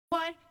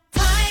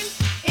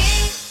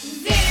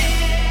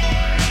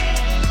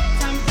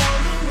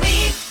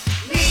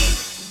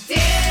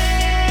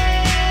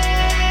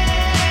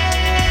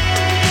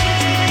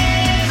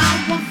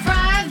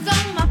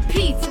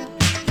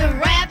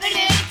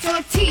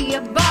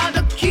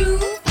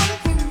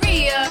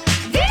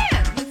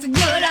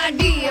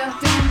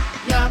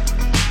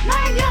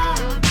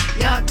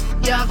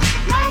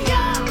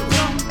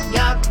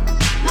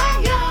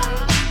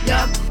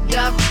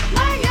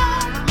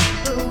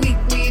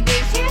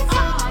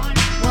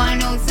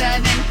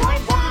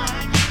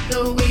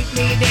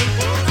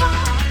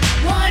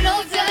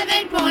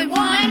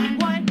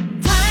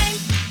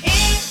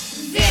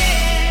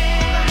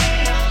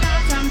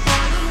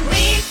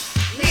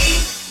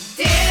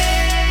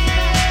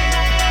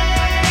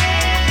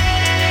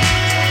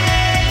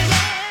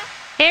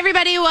Hey,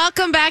 everybody.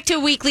 Welcome back to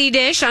Weekly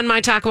Dish on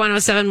My Talk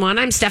 1071.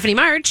 I'm Stephanie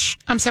March.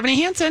 I'm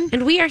Stephanie Hansen.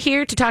 And we are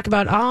here to talk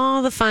about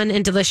all the fun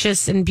and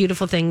delicious and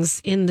beautiful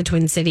things in the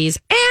Twin Cities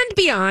and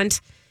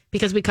beyond,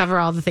 because we cover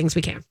all the things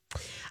we can.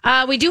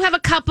 We do have a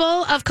couple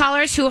of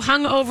callers who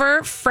hung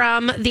over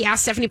from the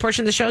Ask Stephanie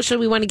portion of the show, so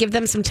we want to give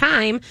them some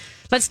time.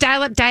 Let's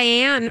dial up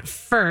Diane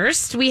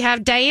first. We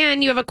have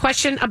Diane. You have a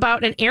question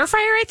about an air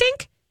fryer, I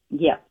think?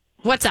 Yeah.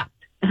 What's up?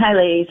 Hi,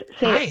 ladies.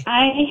 So Hi.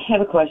 I have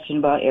a question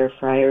about air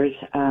fryers.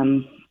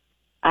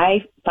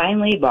 I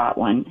finally bought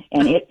one,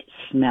 and it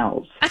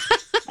smells.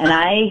 and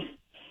I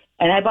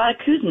bought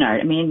a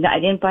Cuisinart. I mean, I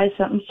didn't buy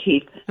something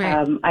cheap.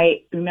 Right.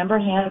 I remember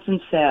Hanson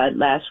said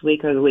last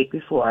week or the week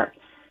before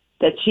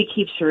that she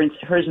keeps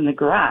hers in the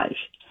garage.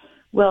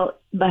 Well,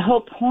 my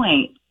whole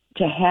point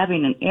to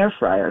having an air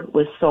fryer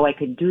was so I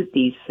could do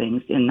these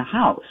things in the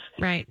house.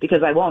 Right.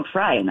 Because I won't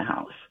fry in the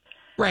house.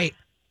 Right.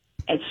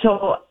 And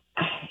so,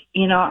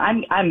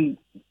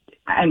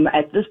 I'm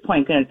at this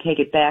point going to take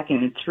it back,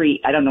 and in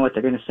three, I don't know what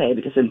they're going to say,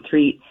 because in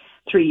three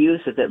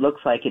uses it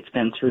looks like it's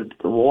been through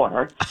the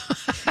war.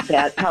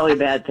 That's probably a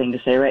bad thing to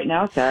say right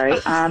now. Sorry.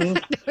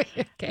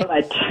 Okay.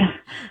 But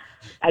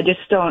I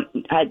just don't.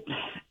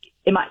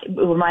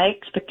 Were my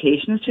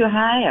expectations too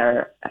high,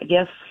 or I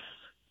guess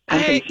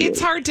I'm confused.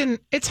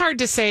 It's hard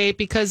to say,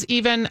 because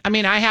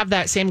I have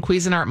that same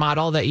Cuisinart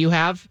model that you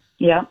have.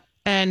 Yeah.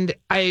 And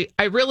I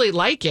really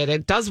like it.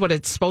 It does what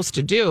it's supposed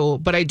to do,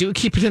 but I do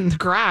keep it in the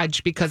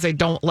garage because I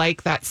don't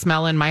like that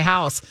smell in my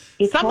house.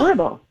 It's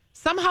horrible.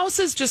 Some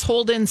houses just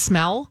hold in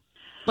smell.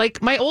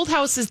 Like my old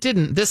houses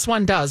didn't. This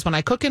one does. When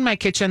I cook in my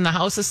kitchen, the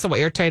house is so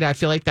airtight, I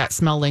feel like that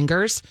smell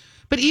lingers.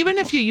 But even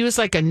if you use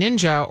like a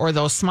Ninja or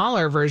those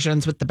smaller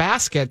versions with the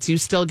baskets, you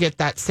still get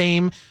that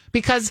same,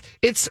 because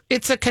it's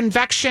a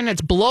convection,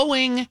 it's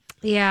blowing.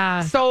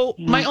 Yeah. So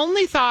my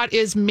only thought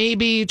is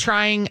maybe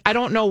trying, I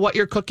don't know what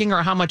you're cooking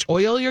or how much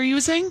oil you're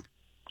using.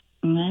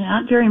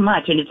 Not very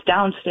much, and it's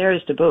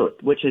downstairs to boot,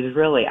 which is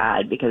really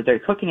odd because they're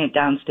cooking it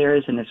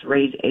downstairs and it's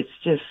raised. It's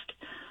just,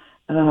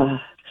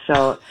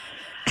 so.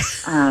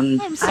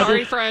 I'm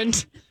sorry,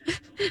 friend.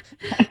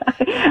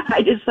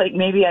 I just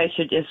maybe I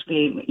should just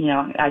be,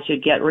 I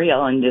should get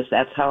real and just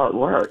that's how it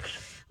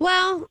works.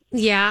 Well,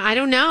 yeah, I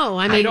don't know.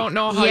 I don't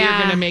know how you're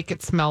going to make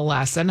it smell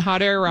less, and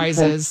hot air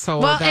rises.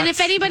 So and if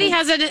anybody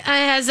has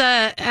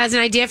an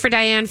idea for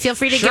Diane, feel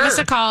free to give us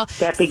a call.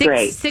 That'd be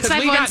great. Because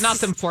we got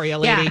nothing for you,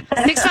 lady. Yeah,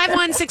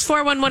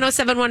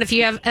 651-641-1071 if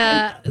you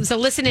have. So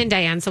listen in,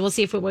 Diane. So we'll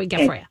see if we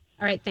get for you.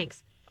 All right,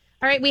 thanks.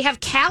 All right, we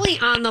have Callie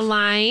on the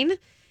line.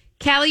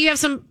 Callie, you have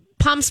some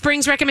Palm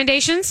Springs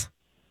recommendations?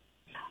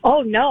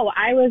 Oh, no,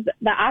 I was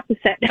the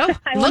opposite. Oh,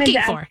 I wanted looking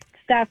to for. ask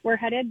Steph, we're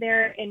headed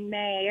there in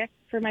May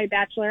for my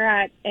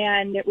bachelorette,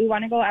 and we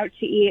want to go out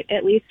to eat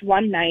at least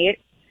one night.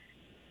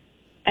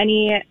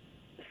 Any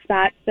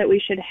spots that we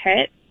should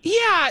hit?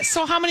 Yeah,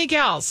 so how many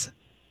gals?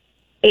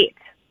 8.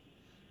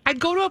 I'd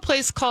go to a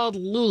place called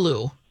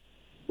Lulu.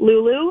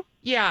 Lulu?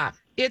 Yeah,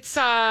 it's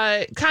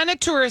kind of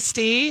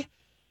touristy,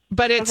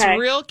 but it's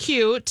real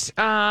cute.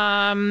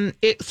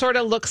 It sort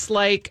of looks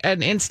like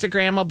an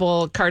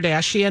Instagrammable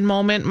Kardashian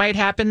moment might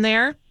happen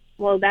there.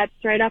 Well, that's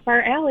right up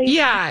our alley.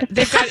 Yeah,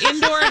 they've got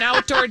indoor and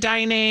outdoor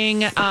dining.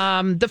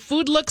 The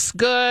food looks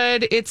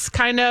good. It's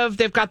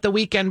they've got the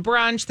weekend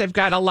brunch. They've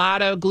got a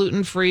lot of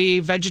gluten-free,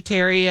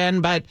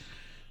 vegetarian, but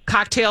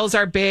cocktails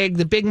are big.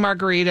 The big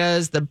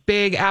margaritas, the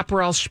big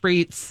Aperol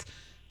Spritz,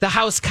 the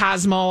House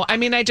Cosmo.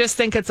 I just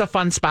think it's a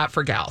fun spot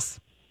for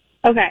gals.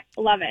 Okay,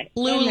 love it.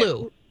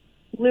 Lulu.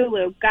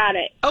 Lulu, got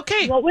it.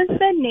 Okay. What was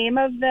the name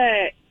of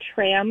the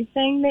tram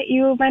thing that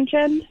you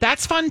mentioned?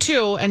 That's fun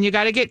too, and you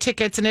got to get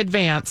tickets in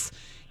advance.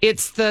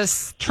 It's the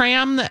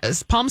tram,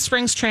 Palm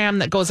Springs tram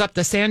that goes up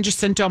the San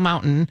Jacinto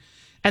Mountain,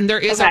 and there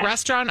is a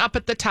restaurant up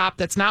at the top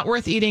that's not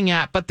worth eating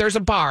at, but there's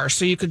a bar,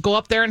 so you could go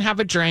up there and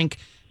have a drink.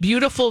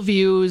 Beautiful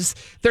views.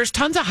 There's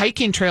tons of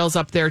hiking trails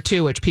up there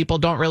too, which people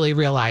don't really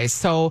realize.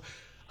 So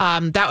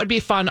that would be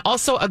fun.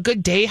 Also, a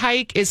good day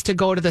hike is to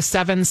go to the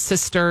Seven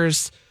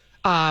Sisters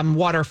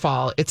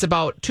waterfall. It's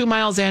about 2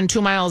 miles in, 2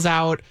 miles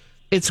out.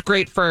 It's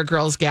great for a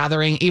girls'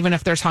 gathering, even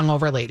if there's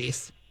hungover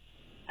ladies.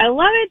 I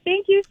love it.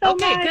 Thank you so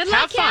much. Good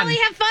luck, Callie.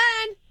 Have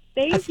fun.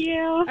 Thank you.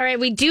 All right,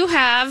 we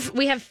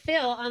have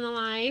Phil on the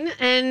line,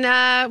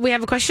 and we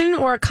have a question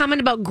or a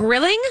comment about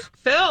grilling.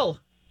 Phil.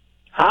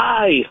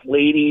 Hi,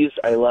 ladies.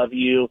 I love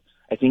you.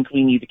 I think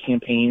we need a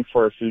campaign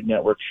for a Food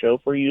Network show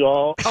for you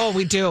all. Oh,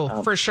 we do,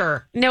 for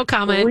sure. No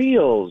comment.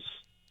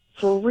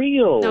 For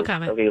reals. No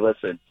comment. Okay,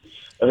 listen.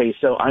 Okay,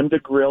 so I'm the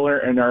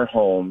griller in our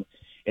home,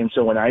 and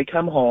so when I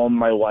come home,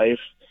 my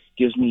wife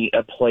gives me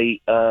a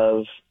plate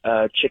of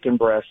chicken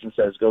breast and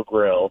says, go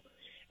grill,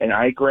 and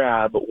I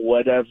grab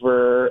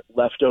whatever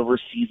leftover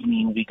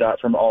seasoning we got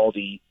from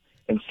Aldi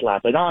and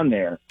slap it on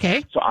there.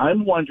 Okay. So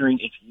I'm wondering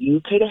if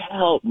you could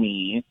help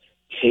me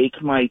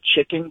take my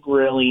chicken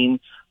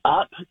grilling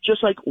up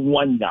just like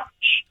one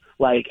notch.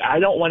 Like, I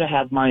don't want to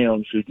have my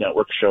own Food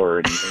Network show or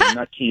anything. I'm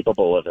not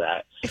capable of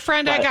that.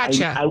 Friend, But I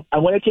gotcha. I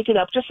want to take it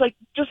up just like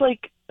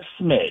a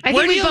smidge. I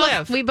Where think do you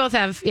live? We both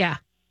have, yeah.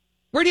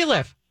 Where do you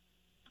live?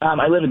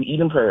 I live in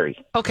Eden Prairie.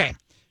 Okay.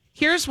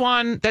 Here's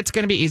one that's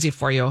going to be easy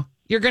for you.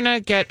 You're going to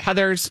get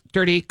Heather's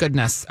Dirty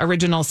Goodness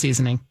original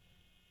seasoning.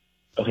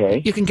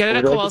 Okay. You can get it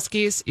at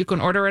Kowalski's. You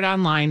can order it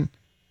online.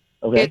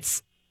 Okay.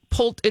 It's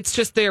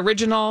just the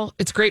original.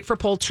 It's great for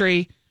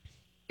poultry.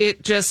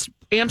 It just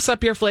amps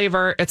up your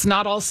flavor. It's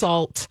not all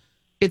salt.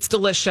 It's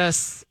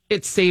delicious.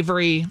 It's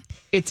savory.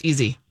 It's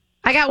easy.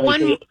 I got one.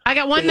 Say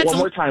That's one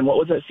more time. What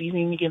was that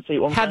seasoning? You can say it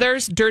one more time.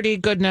 Heather's Dirty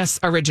Goodness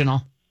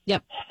original.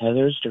 Yep.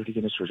 Heather's Dirty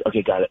Goodness.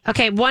 Okay, got it.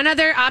 Okay, one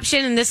other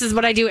option, and this is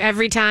what I do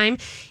every time,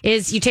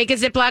 is you take a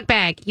Ziploc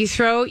bag. You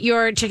throw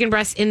your chicken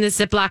breast in the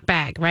Ziploc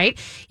bag, right?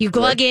 You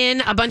glug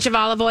in a bunch of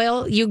olive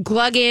oil. You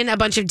glug in a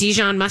bunch of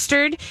Dijon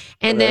mustard,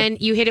 and then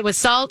you hit it with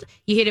salt.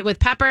 You hit it with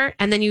pepper,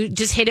 and then you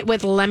just hit it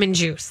with lemon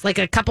juice, like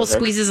a couple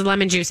squeezes of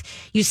lemon juice.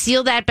 You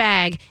seal that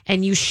bag,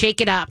 and you shake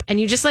it up, and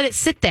you just let it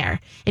sit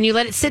there. And you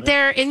let it sit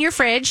there in your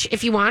fridge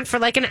if you want for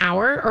like an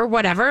hour or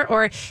whatever.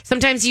 Or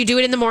sometimes you do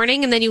it in the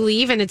morning, and then you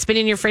leave, and it's been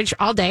in your fridge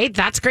all day.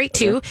 That's great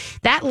too.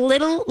 That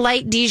little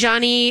light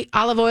Dijon-y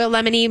olive oil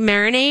lemony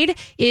marinade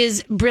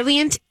is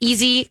brilliant,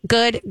 easy,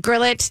 good.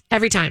 Grill it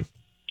every time.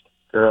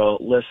 Girl,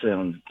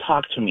 listen,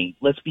 talk to me.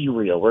 Let's be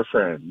real. We're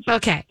friends.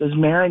 Okay. Does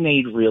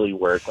marinade really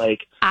work?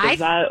 Like, is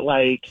that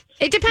like...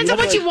 It depends on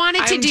what you want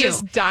it to I'm do.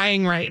 just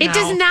dying right now. It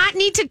does not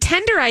need to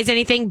tenderize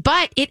anything,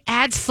 but it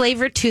adds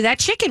flavor to that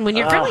chicken when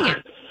you're grilling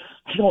it.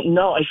 I don't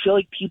know. I feel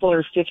like people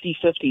are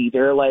 50-50.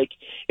 They're like,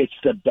 it's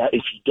the best.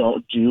 If you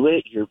don't do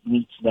it, your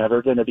meat's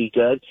never going to be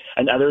good.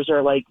 And others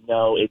are like,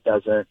 no, it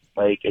doesn't.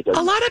 Like, it doesn't.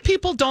 A lot of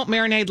people don't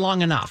marinate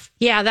long enough.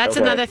 Yeah, that's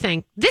another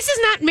thing. This is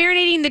not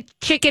marinating the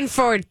chicken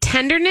for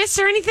tenderness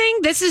or anything.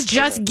 This is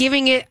just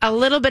giving it a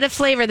little bit of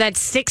flavor that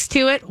sticks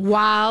to it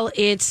while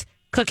it's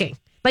cooking.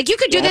 Like you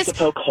could do this. You have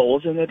to poke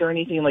holes in it or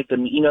anything like the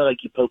meat. You know,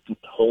 like you poke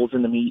holes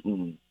in the meat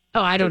and.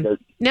 Oh, I don't.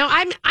 No,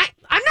 I'm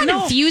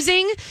not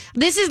infusing.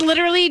 This is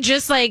literally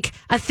just like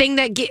a thing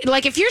that,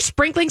 like, if you're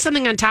sprinkling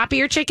something on top of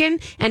your chicken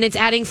and it's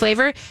adding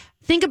flavor.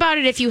 Think about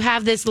it. If you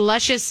have this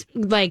luscious,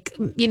 like,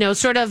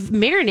 sort of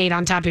marinade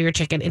on top of your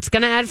chicken, it's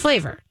going to add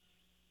flavor.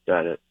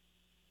 Got it.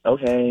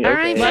 Okay. All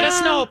right. Let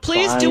us know.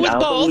 Please do with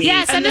both.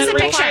 Yeah, send us a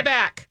picture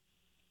back.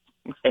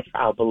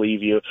 I'll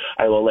believe you.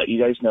 I will let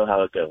you guys know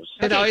how it goes.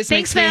 It always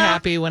makes me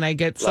happy when I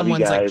get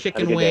someone's like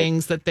chicken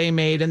wings that they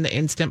made in the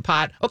Instant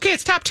Pot. Okay,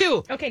 it's top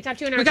two. Okay, top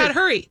two in our We got to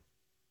hurry.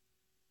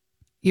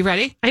 You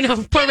ready? I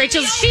know. Poor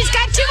Rachel. She's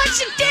got too much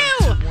to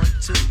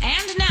do.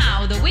 And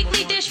now the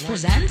Weekly Dish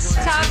presents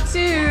Top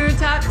two.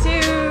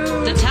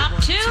 the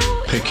top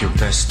two Pick your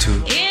best two.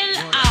 in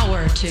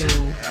our two.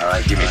 All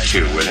right, give me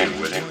two with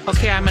it.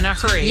 Okay, I'm in a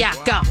hurry. Yeah,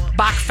 go.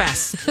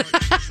 Bachfest.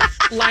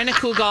 Lina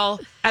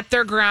Kugel at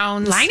their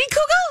grounds. Lina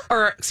Kugel?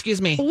 Or, excuse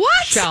me.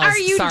 What Shells, are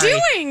you sorry.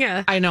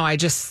 doing? I know. I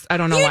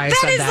don't know why I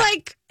said that. That is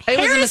like It was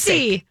a heresy.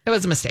 mistake. It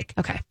was a mistake.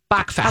 Okay.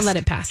 Bachfest. I'll let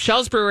it pass.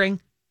 Shells Brewing.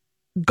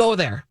 Go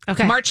there.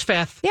 Okay. March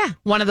 5th. Yeah.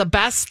 One of the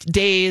best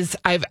days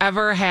I've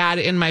ever had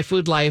in my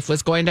food life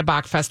was going to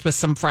Bachfest with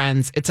some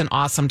friends. It's an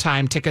awesome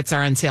time. Tickets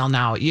are on sale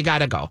now. You got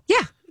to go.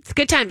 Yeah. It's a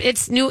good time.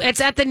 It's new.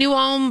 It's at the New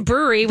Ulm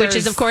Brewery, which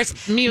is, of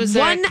course, music,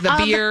 one the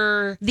of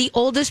beer. the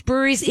oldest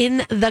breweries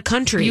in the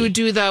country. You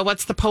do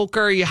what's the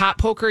poker? You hot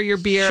poker your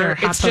beer. Sure,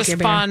 hot it's poker just your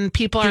beer. fun.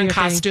 People Do are in your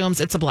thing. costumes.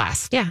 It's a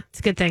blast. Yeah, it's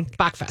a good thing.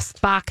 Bachfest.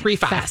 3-5.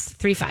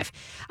 3-5.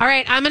 All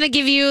right, I'm going to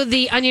give you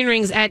the onion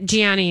rings at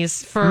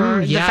Gianni's for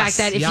the yes, fact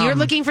that if yum. you're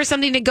looking for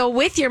something to go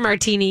with your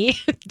martini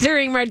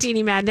during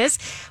Martini Madness,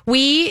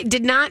 we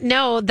did not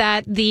know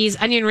that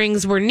these onion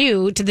rings were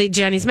new to the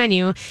Gianni's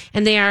menu,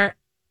 and they are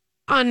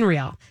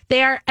unreal.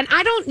 They are, and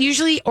I don't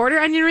usually order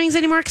onion rings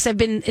anymore because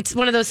it's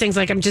one of those things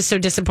like I'm just so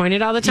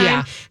disappointed all the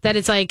time that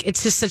it's like,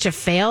 it's just such a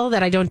fail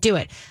that I don't do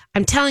it.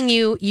 I'm telling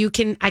you,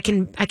 I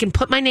can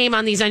put my name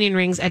on these onion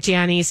rings at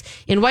Gianni's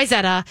in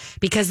Wayzata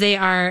because they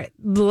are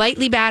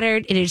lightly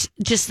battered. It is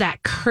just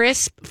that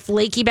crisp,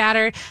 flaky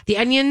batter. The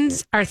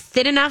onions are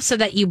thin enough so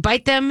that you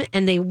bite them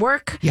and they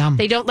work. Yum.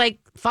 They don't like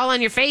fall on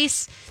your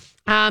face.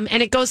 And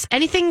it goes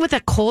anything with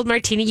a cold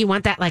martini. You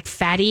want that like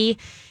fatty,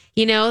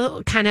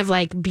 kind of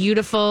like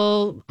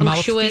beautiful,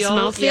 unctuous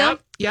mouthfeel.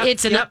 Yep,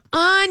 it's an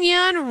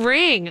onion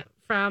ring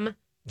from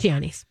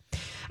Gianni's.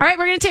 All right,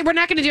 we're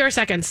not going to do our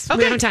seconds. We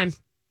Okay. don't have time.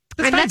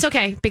 That's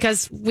okay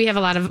because we have a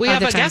lot of We have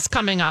other a time. guest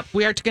coming up.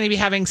 We are going to be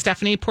having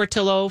Stephanie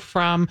Portillo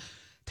from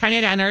Tiny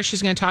Diner.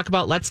 She's going to talk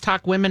about Let's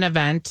Talk Women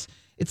event.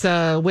 It's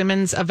a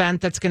women's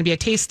event that's going to be a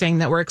tasting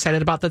that we're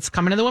excited about that's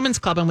coming to the Women's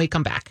Club when we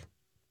come back.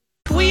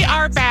 We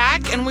are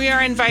back, and we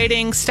are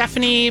inviting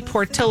Stephanie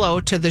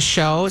Portillo to the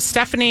show.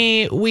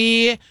 Stephanie,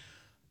 we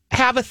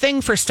have a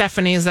thing for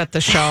Stephanie's at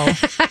the show.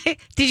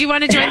 Did you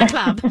want to join the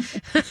club?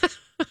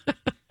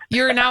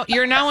 You're now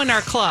in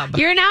our club.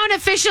 You're now an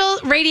official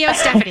Radio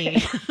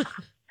Stephanie.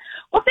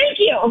 Well, thank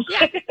you.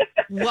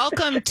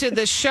 Welcome to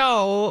the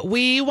show.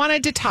 We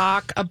wanted to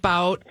talk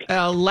about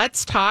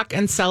Let's Talk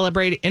and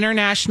Celebrate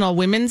International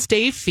Women's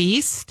Day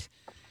Feast.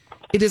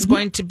 It is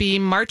going to be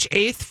March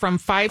 8th from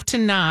 5 to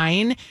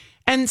 9.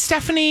 And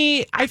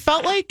Stephanie, I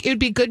felt like it'd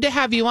be good to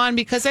have you on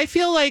because I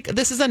feel like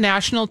this is a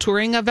national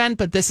touring event,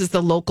 but this is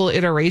the local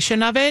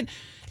iteration of it.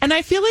 And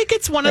I feel like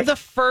it's one of the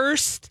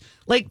first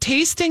like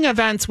tasting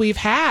events we've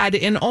had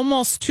in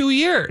almost 2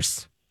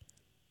 years.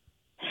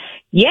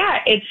 Yeah,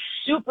 it's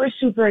super,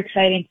 super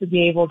exciting to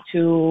be able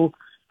to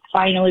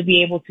finally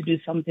be able to do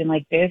something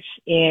like this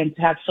and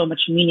to have so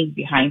much meaning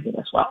behind it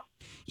as well.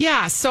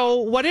 Yeah. So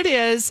what it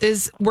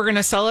is we're going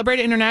to celebrate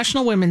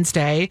International Women's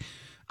Day.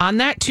 On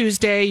that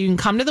Tuesday, you can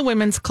come to the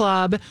Women's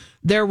Club.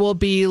 There will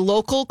be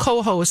local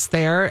co-hosts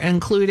there,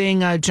 including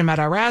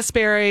Jametta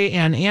Raspberry,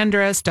 Ann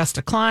Andrus,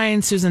 Desta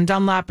Klein, Susan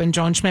Dunlap, and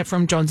Joan Schmidt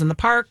from Jones in the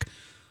Park.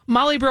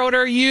 Molly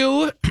Broder,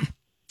 you,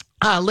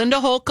 Linda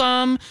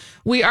Holcomb.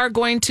 We are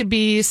going to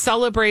be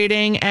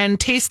celebrating and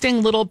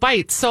tasting little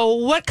bites. So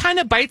what kind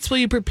of bites will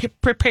you be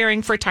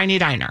preparing for Tiny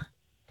Diner?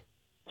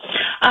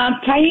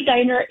 Tiny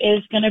Diner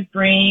is going to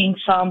bring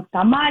some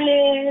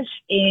tamales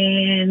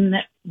and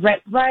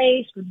red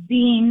rice with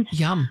beans.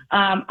 Yum.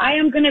 I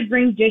am going to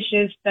bring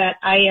dishes that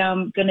I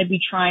am going to be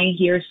trying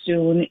here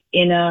soon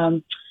in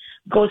a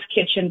ghost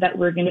kitchen that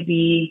we're going to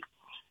be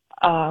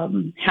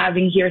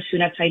having here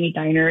soon at Tiny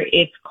Diner.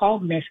 It's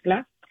called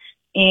Mezcla.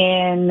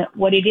 And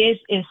what it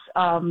is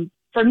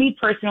for me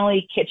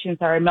personally, kitchens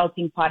are a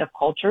melting pot of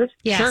cultures.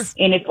 Yes. Sure.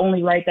 And it's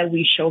only right that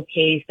we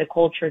showcase the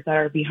cultures that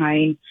are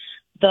behind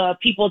the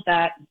people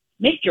that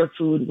make your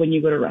food when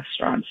you go to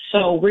restaurants.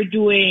 So we're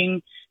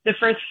doing, the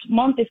first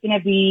month is going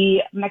to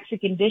be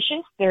Mexican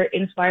dishes. They're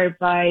inspired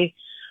by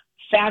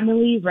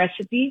family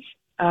recipes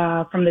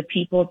from the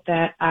people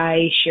that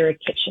I share a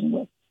kitchen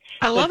with.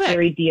 I love it.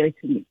 Very dear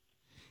to me.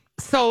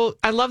 So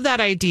I love that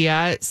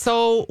idea.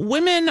 So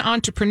women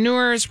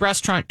entrepreneurs,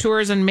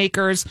 restaurateurs, and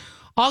makers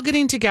all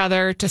getting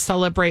together to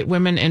celebrate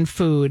women in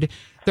food.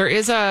 There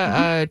is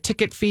a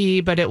ticket fee,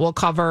 but it will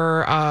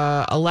cover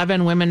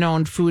 11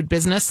 women-owned food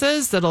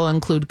businesses. That'll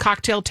include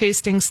cocktail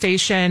tasting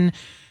station.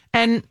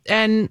 And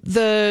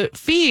the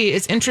fee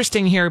is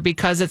interesting here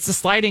because it's a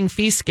sliding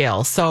fee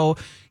scale. So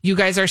you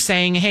guys are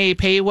saying, hey,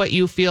 pay what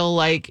you feel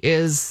like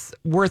is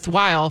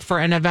worthwhile for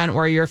an event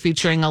where you're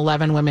featuring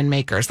 11 women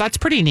makers. That's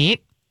pretty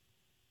neat.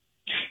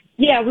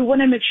 Yeah, we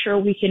want to make sure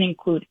we can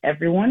include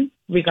everyone,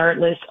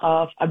 regardless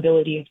of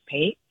ability of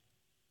pay.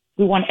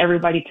 We want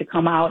everybody to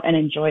come out and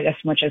enjoy it as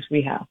much as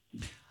we have.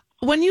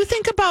 When you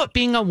think about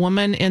being a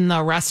woman in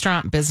the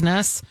restaurant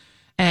business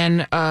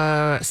and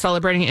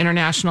celebrating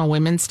International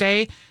Women's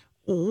Day,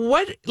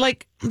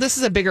 this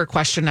is a bigger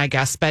question, I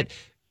guess, but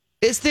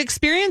is the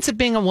experience of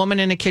being a woman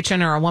in a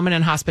kitchen or a woman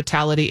in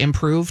hospitality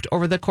improved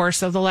over the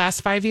course of the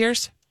last 5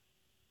 years?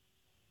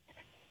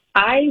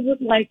 I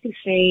would like to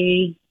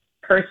say,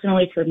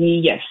 personally, for me,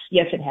 yes,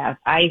 it has.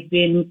 I've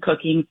been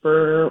cooking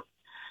for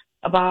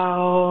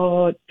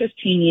about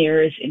 15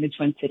 years in the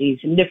Twin Cities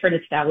in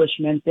different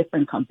establishments,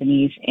 different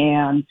companies.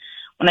 And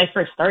when I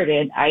first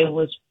started, I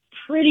was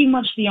pretty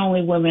much the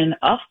only woman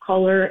of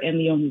color and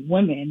the only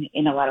women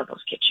in a lot of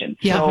those kitchens.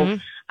 Yeah. So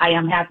I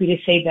am happy to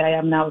say that I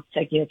am now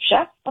executive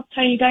chef of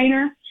Tiny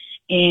Diner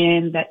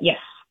and that, yes,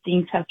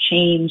 things have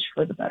changed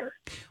for the better.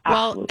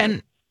 Well, Absolutely.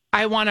 and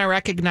I want to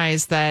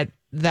recognize that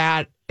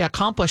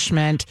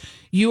accomplishment.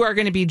 You are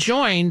going to be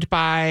joined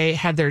by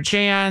Heather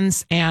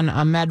Jans and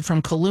Ahmed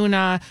from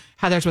Kaluna.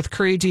 Heather's with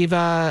Curry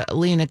Diva,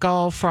 Lee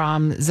Nago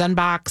from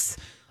Zenbox,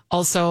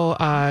 also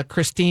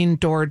Christine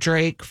Dorr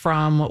Drake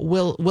from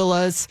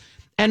Willa's.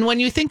 And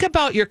when you think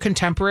about your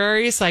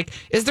contemporaries, like,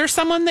 is there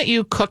someone that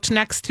you cooked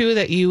next to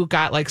that you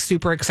got like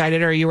super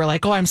excited, or you were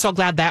like, oh, I'm so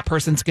glad that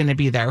person's going to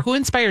be there? Who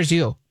inspires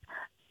you?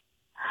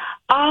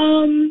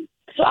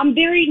 So I'm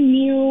very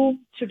new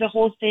to the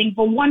whole thing,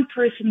 but one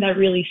person that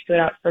really stood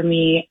out for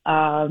me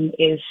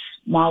is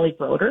Molly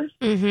Broder.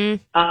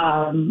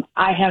 Mm-hmm.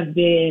 I have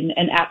been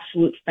an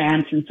absolute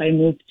fan since I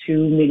moved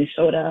to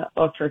Minnesota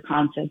of her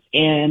concept,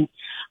 and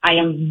I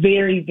am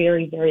very,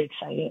 very, very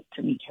excited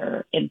to meet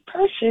her in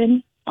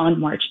person on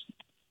March.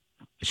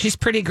 She's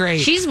pretty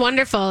great. She's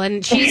wonderful.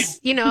 And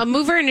she's, a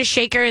mover and a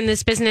shaker in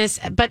this business.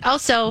 But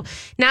also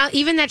now,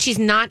 even that she's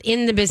not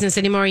in the business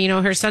anymore,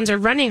 her sons are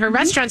running her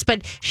restaurants,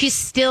 but she's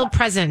still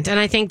present. And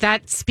I think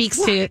that speaks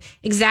to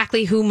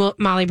exactly who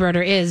Molly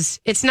Broder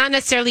is. It's not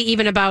necessarily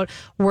even about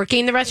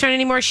working the restaurant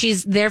anymore.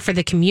 She's there for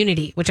the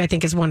community, which I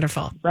think is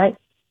wonderful. Right.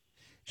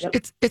 Yep.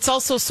 It's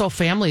also so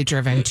family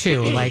driven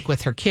too, like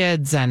with her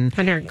kids and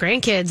her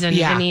grandkids. And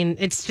yeah. I mean,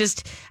 it's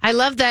just, I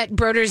love that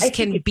Broders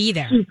can be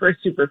there. Super,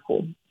 super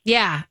cool.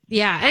 Yeah,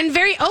 yeah. And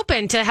very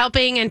open to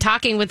helping and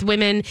talking with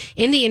women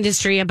in the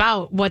industry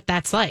about what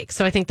that's like.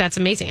 So I think that's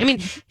amazing. I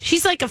mean,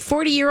 she's like a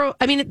 40-year-old.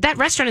 I mean, that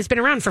restaurant has been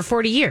around for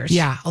 40 years.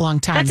 Yeah, a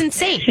long time. That's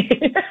insane.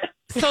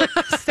 So,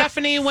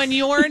 Stephanie, when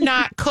you're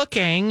not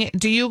cooking,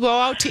 do you go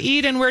out to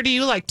eat, and where do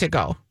you like to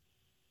go?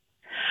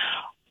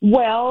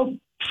 Well,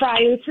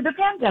 prior to the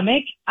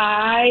pandemic,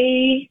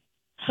 I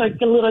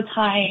took a little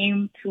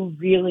time to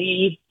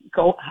really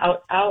go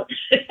out.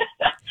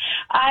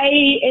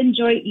 I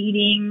enjoy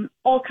eating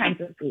all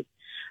kinds of food.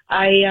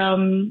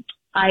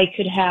 I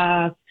could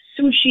have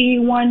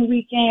sushi one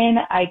weekend.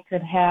 I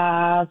could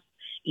have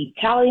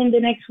Italian the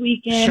next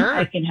weekend. Sure.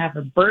 I can have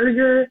a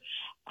burger.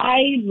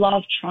 I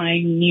love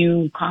trying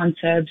new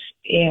concepts,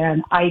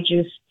 and I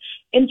just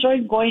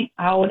enjoy going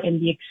out and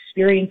the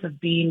experience of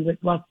being with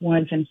loved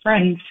ones and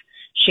friends,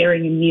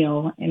 sharing a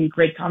meal and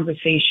great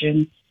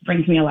conversation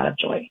brings me a lot of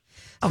joy.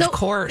 Of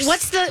course.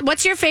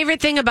 What's your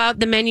favorite thing about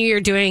the menu you're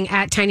doing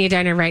at Tiny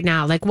Diner right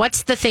now? Like,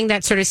 what's the thing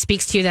that sort of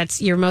speaks to you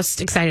that's you're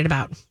most excited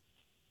about?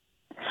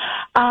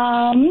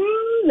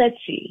 Let's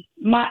see.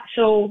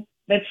 So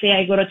let's say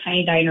I go to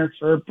Tiny Diner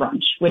for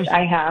brunch, which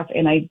I have,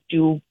 and I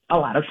do a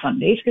lot of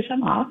Sundays because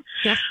I'm off.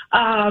 Yeah.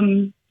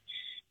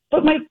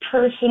 But my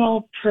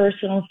personal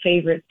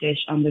favorite dish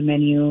on the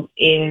menu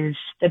is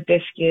the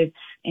biscuits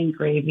and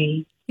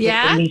gravy.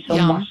 Yeah? With the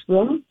miso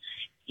mushroom.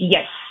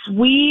 Yes,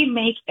 we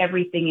make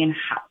everything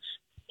in-house.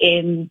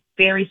 And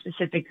very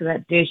specific to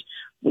that dish,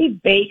 we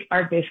bake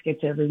our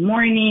biscuits every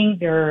morning.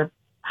 They're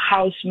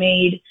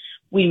house-made.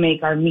 We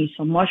make our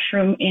miso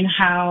mushroom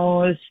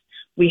in-house.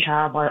 We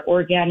have our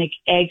organic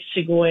eggs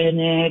to go in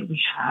it.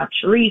 We have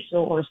chorizo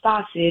or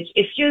sausage.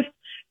 It's just,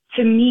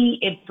 to me,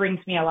 it brings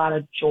me a lot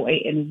of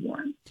joy and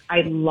warmth.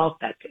 I love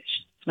that dish.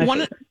 It's my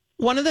favorite.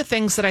 One of the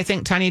things that I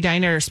think Tiny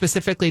Diner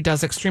specifically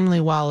does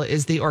extremely well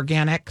is the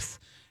organics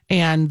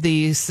and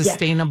the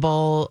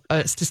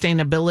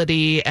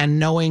sustainability and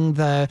knowing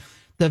the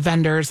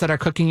vendors that are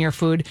cooking your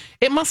food.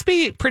 It must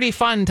be pretty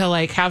fun to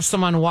like have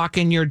someone walk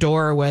in your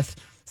door with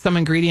some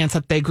ingredients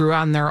that they grew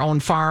on their own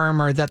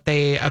farm or that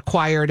they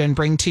acquired and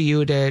bring to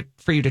you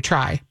for you to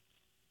try.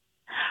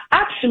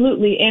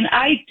 Absolutely. And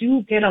I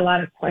do get a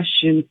lot of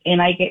questions,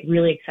 and I get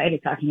really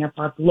excited talking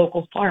about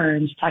local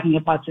farms, talking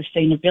about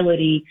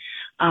sustainability.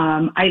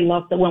 I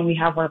love that when we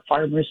have our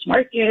farmers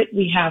market,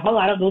 we have a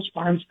lot of those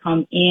farms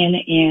come in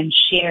and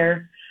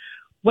share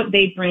what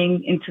they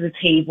bring into the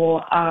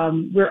table.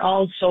 We're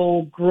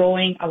also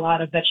growing a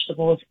lot of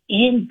vegetables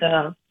in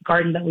the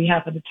garden that we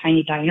have at the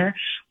Tiny Diner,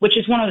 which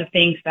is one of the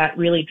things that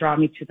really draw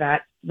me to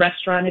that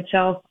restaurant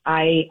itself.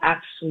 I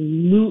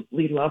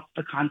absolutely love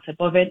the concept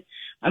of it.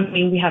 I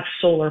mean, we have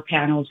solar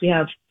panels. We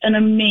have an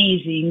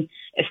amazing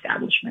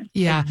establishment.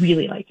 Yeah. I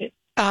really like it.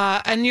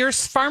 And your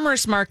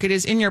farmers market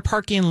is in your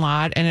parking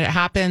lot, and it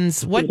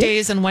happens what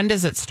days and when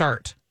does it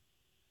start?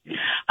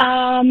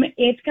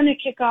 It's going to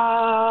kick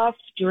off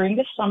during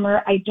the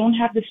summer. I don't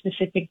have the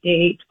specific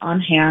date on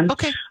hand.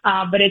 Okay.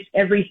 But it's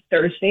every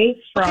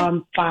Thursday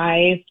from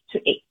 5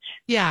 to 8.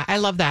 Yeah, I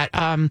love that.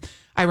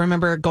 I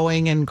remember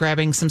going and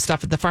grabbing some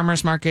stuff at the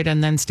farmer's market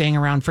and then staying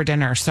around for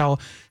dinner. So,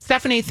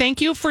 Stephanie, thank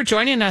you for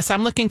joining us.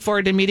 I'm looking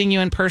forward to meeting you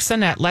in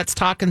person at Let's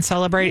Talk and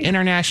Celebrate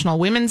International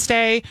Women's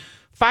Day,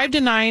 5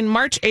 to 9,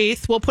 March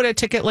 8th. We'll put a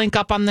ticket link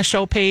up on the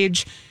show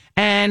page,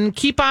 and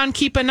keep on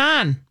keeping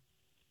on.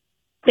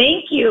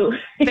 Thank you.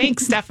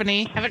 Thanks,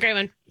 Stephanie. Have a great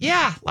one.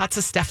 Yeah, lots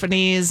of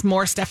Stephanies,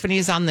 more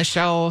Stephanies on the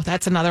show.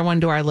 That's another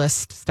one to our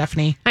list,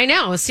 Stephanie. I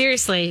know,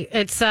 seriously.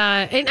 It's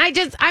and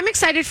I'm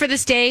excited for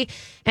this day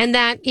and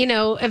that,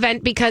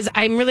 event, because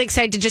I'm really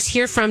excited to just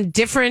hear from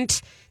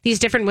these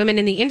different women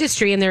in the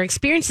industry, and their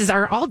experiences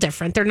are all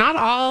different. They're not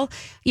all,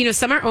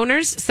 some are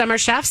owners, some are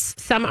chefs,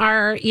 some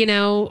are,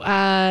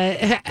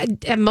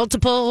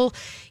 multiple,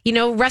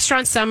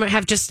 restaurants, some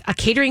have just a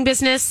catering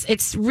business.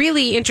 It's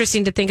really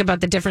interesting to think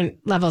about the different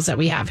levels that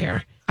we have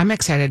here. I'm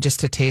excited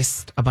just to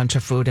taste a bunch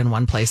of food in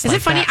one place. Is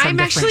like it funny? That from I'm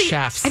different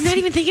chefs. I'm not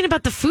even thinking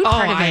about the food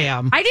part of it. I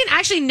am. I didn't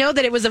actually know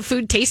that it was a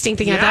food tasting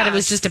thing. I thought it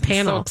was just a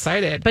panel. I'm so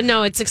excited. But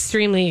no, it's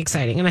extremely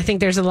exciting. And I think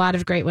there's a lot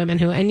of great women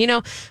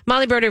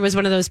Molly Broder was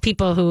one of those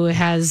people who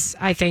has,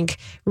 I think,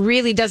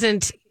 really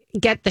doesn't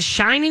get the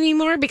shine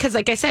anymore because,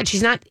 like I said,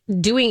 she's not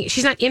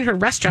in her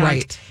restaurant.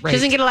 Right. She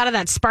doesn't get a lot of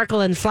that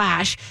sparkle and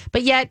flash,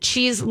 but yet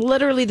she's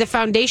literally the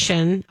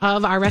foundation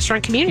of our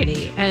restaurant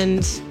community.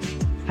 And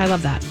I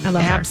love that. I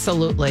love her.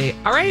 Absolutely.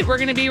 All right, we're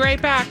going to be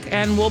right back,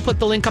 and we'll put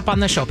the link up on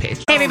the show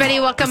page. Hey, everybody.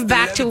 Welcome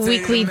back to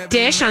Weekly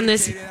Dish on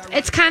this.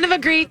 It's kind of a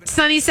great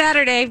sunny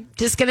Saturday.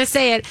 Just going to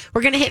say it.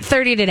 We're going to hit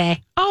 30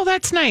 today. Oh,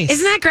 that's nice.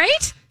 Isn't that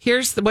great?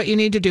 Here's what you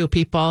need to do,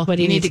 people. What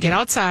do you need need to to get do?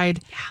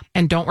 outside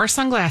and don't wear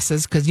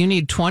sunglasses because you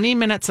need 20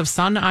 minutes of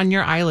sun on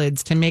your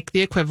eyelids to make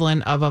the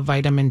equivalent of a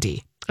vitamin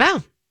D.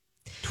 Oh,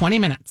 20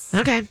 minutes.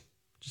 okay.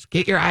 Just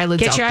get your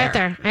eyelids Get out your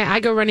there. out there. I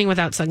go running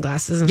without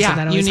sunglasses. And so that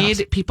Yeah, you always need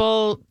helps.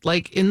 people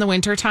like in the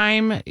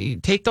wintertime, you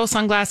take those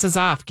sunglasses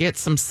off. Get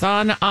some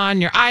sun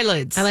on your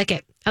eyelids. I like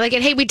it.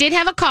 Hey, we did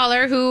have a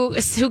caller who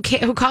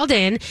called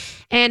in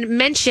and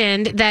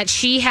mentioned that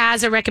she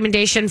has a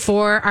recommendation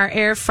for our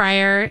air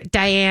fryer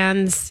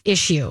Diane's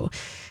issue.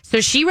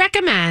 So she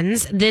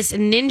recommends this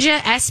Ninja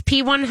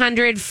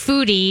SP100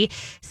 Foodie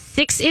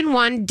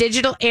 6-in-1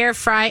 digital air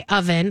fry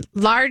oven,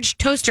 large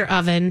toaster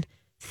oven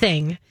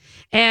thing.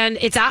 And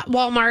it's at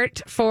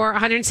Walmart for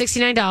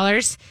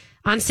 $169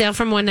 on sale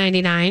from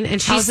 $199.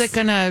 And How's it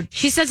gonna?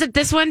 She says that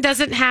this one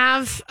doesn't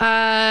have,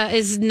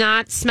 is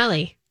not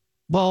smelly.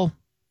 Well,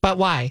 but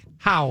why?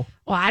 How?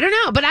 Well, I don't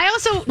know. But I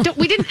also,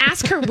 we didn't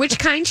ask her which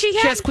kind she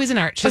had. She has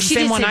Cuisinart. She has the she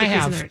same did one say I the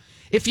have. Cuisinart.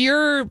 If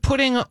you're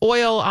putting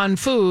oil on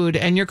food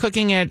and you're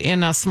cooking it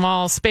in a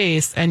small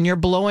space and you're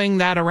blowing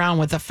that around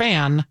with a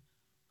fan,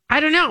 I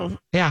don't know.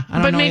 Yeah, I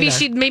don't But know maybe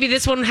either. maybe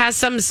this one has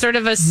some sort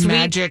of a sweet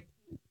Magic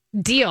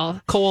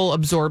deal. coal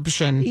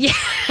absorption. Yeah.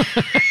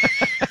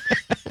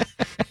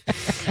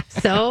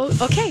 So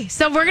okay,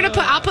 so we're gonna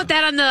I'll put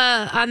that on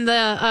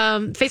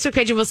the Facebook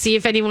page, and we'll see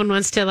if anyone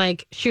wants to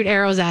like shoot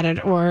arrows at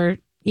it or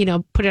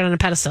put it on a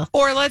pedestal.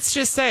 Or let's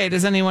just say,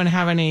 does anyone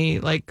have any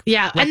like?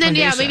 Yeah, and then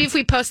recommendations? maybe if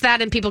we post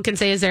that and people can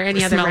say, is there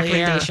any other Smelly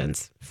air.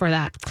 recommendations for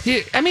that?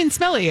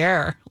 Smelly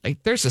air.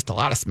 Like, there's just a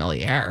lot of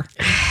smelly air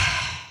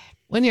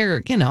when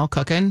you're,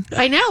 cooking.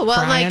 I know.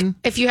 Well, frying. like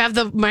if you have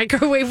the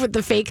microwave with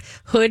the fake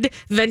hood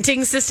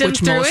venting system Which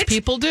through most it,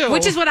 people do.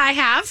 which is what I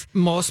have.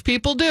 Most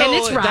people do. And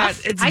it's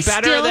rough. It's I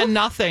better still- than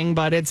nothing,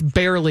 but it's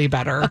barely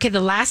better. Okay,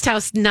 the last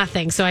house,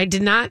 nothing. So I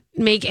did not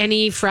make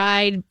any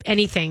fried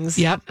anythings.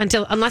 Yep.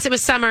 Unless it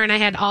was summer and I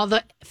had all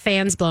the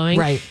fans blowing.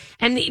 Right.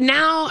 And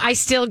now I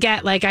still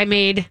get like I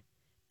made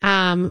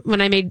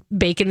when I made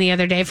bacon the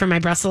other day for my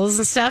Brussels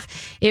and stuff.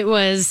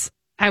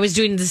 I was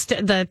doing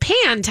the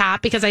pan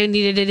top because I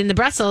needed it in the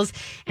Brussels,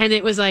 and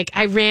it was like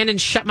I ran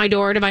and shut my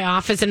door to my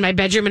office and my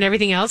bedroom and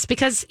everything else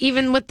because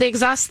even with the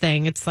exhaust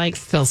thing, it's like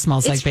Still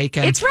smells like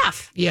bacon. It's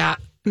rough. Yeah.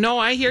 No,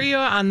 I hear you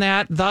on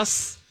that.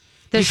 Thus,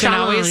 The you can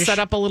always challenge. set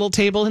up a little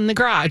table in the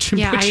garage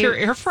and put your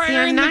air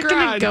fryer in the I'm not garage.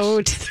 going to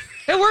go to.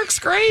 It works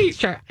great.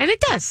 Sure. And it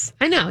does.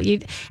 I know.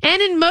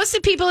 Most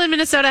of the people in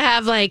Minnesota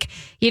have like,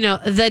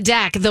 the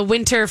deck, the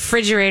winter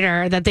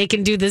refrigerator that they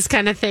can do this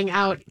kind of thing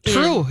out.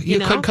 True. In, You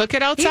could cook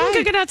it outside. You can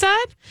cook it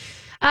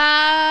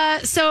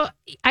outside. So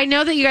I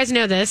know that you guys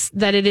know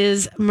that it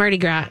is Mardi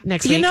Gras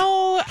next week.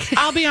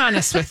 I'll be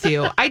honest with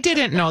you. I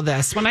didn't know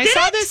this. When I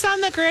saw this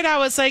on the grid, I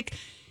was like,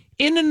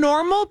 in a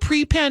normal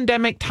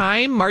pre-pandemic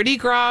time, Mardi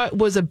Gras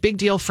was a big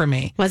deal for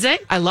me. Was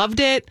it? I loved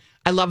it.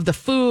 I love the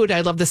food.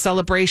 I love the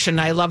celebration.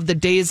 I love the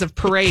days of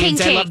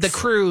parades. I love the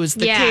cruise,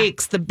 the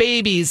cakes, the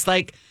babies,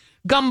 like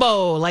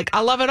gumbo. Like,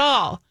 I love it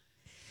all.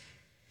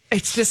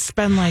 It's just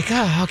been like,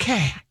 oh,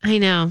 okay. I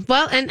know.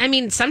 Well, and I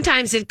mean,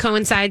 sometimes it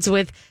coincides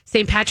with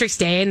St. Patrick's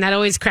Day, and that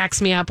always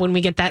cracks me up when we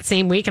get that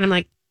same week. And I'm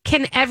like,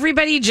 can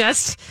everybody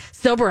just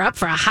sober up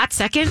for a hot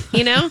second,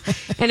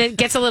 And it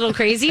gets a little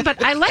crazy,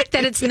 but I like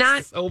that it's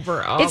not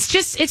sober up.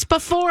 It's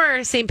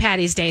before St.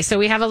 Patty's Day, so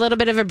we have a little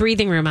bit of a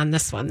breathing room on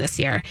this one this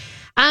year.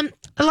 A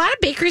lot of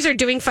bakeries are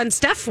doing fun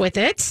stuff with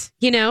it,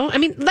 I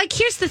mean, like,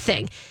 here's the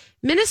thing.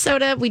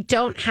 Minnesota, we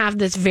don't have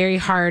this very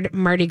hard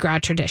Mardi Gras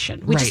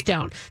tradition. We just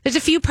don't. There's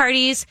a few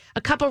parties,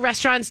 a couple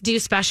restaurants do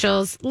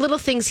specials, little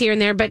things here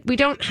and there, but we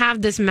don't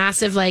have this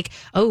massive, like,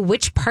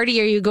 which party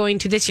are you going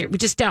to this year? We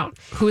just don't.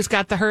 Who's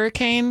got the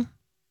hurricane?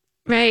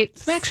 Right.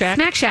 Smack Shack.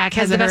 Smack Shack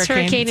has the best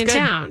hurricane in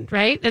town,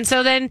 right? And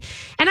so then,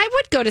 and I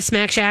would go to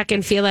Smack Shack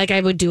and feel like I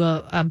would do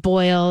a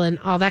boil and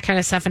all that kind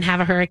of stuff and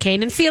have a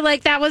hurricane and feel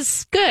like that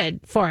was good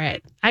for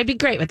it. I'd be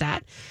great with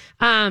that.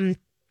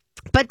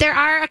 But there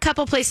are a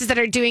couple places that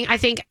are doing, I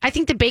think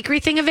the bakery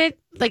thing of it,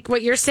 like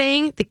what you're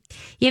saying,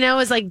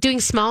 is like doing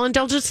small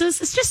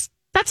indulgences. It's just,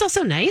 that's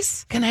also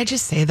nice. Can I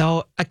just say,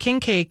 though, a king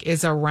cake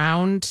is a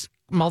round,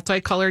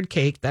 multicolored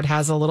cake that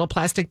has a little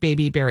plastic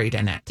baby buried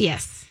in it.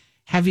 Yes.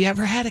 Have you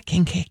ever had a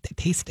king cake that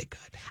tasted good?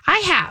 I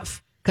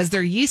have. Because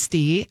they're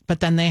yeasty, but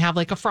then they have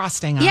like a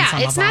frosting on some of them.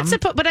 Yeah, it's not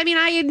supposed, but I mean,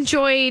 I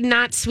enjoy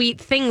not sweet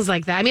things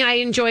like that. I mean, I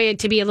enjoy it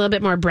to be a little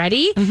bit more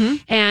bready,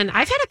 and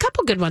I've had a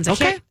couple good ones.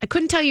 I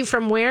couldn't tell you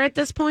from where at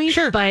this point,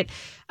 Sure. but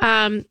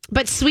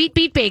Sweet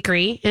Beet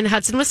Bakery in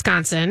Hudson,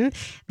 Wisconsin,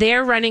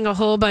 they're running a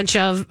whole bunch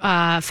of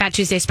Fat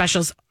Tuesday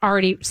specials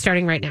already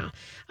starting right now.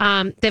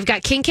 They've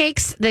got king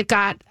cakes. They've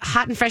got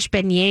hot and fresh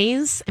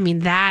beignets. I mean,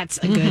 that's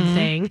a good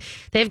thing.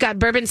 They've got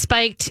bourbon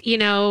spiked,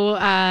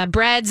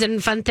 breads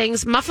and fun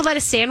things.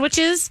 Muffaletta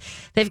sandwiches.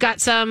 They've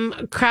got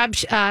some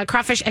crawfish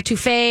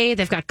etouffee.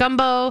 They've got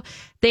gumbo.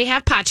 They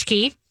have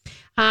potchki.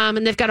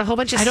 And they've got a whole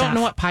bunch of stuff. I don't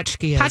know what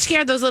potchki is. Potchki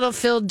are those little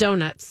filled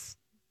donuts.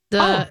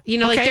 Like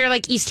they're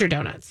like Easter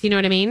donuts. You know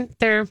what I mean?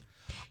 They're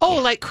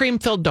like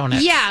cream-filled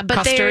donuts. yeah, but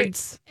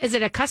custards. is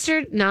it a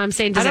custard? No, I'm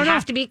saying does it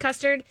have to be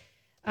custard?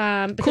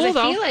 Because Cool, I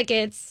though. feel like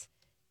it's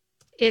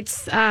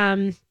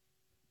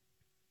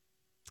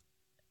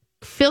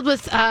filled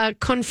with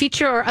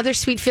confiture or other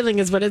sweet filling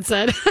is what it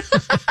said.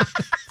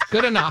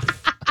 Good enough.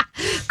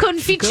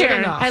 Confiture. Good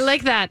enough. I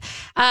like that.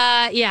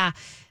 Yeah.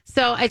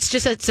 So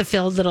it's a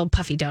filled little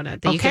puffy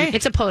donut that you can.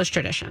 It's a Polish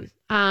tradition.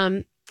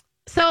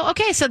 So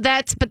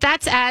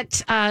that's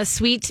at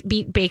Sweet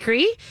Beet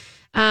Bakery.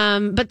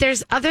 But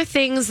there's other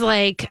things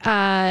like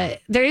there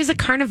is a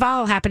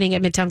carnival happening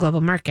at Midtown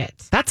Global Market.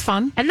 That's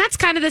fun. And that's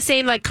kind of the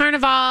same, like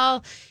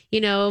carnival,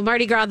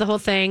 Mardi Gras, the whole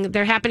thing.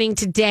 They're happening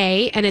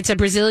today, and it's a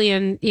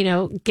Brazilian,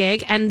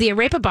 gig. And the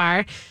Arepa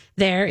Bar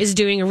there is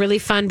doing a really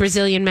fun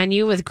Brazilian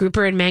menu with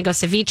grouper and mango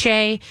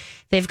ceviche.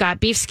 They've got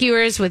beef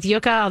skewers with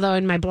yuca, although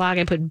in my blog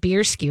I put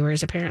beer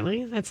skewers,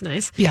 apparently. That's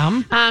nice.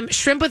 Yum.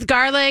 Shrimp with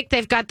garlic.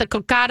 They've got the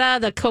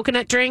cocada, the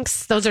coconut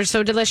drinks. Those are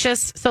so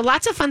delicious. So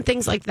lots of fun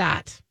things like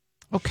that.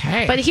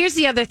 Okay. But here's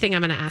the other thing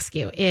I'm going to ask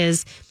you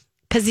is,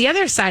 because the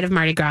other side of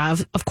Mardi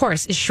Gras, of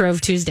course, is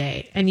Shrove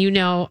Tuesday. And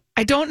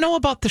I don't know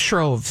about the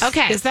Shroves.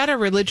 Okay. Is that a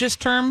religious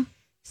term?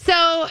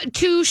 So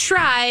to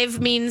shrive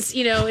means,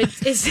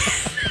 it's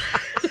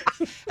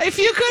If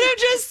you could have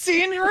just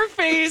seen her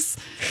face,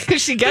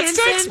 because she gets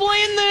to Hanson-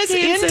 explain this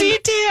Hanson in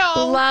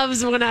detail.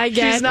 loves when I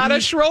get. She's not a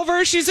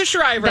shrover, she's a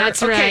shriver.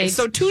 That's Okay, right.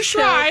 so to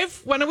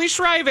shrive, when are we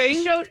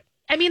shriving?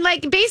 I mean,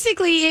 like,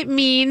 basically it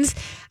means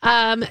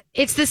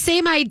it's the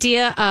same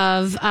idea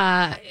of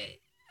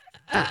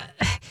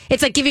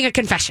it's like giving a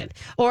confession,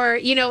 or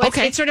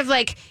it's sort of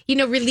like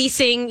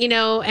releasing,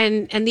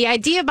 and the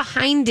idea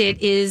behind it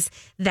is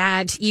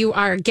that you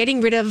are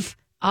getting rid of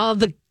all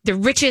the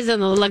riches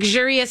and the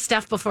luxurious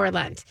stuff before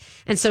Lent.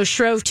 And so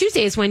Shrove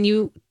Tuesday is when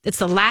it's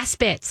the last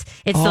bits.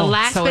 It's the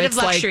last so bit of it's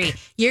luxury. like-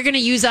 You're going to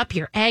use up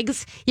your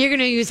eggs. You're going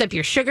to use up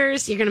your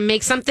sugars. You're going to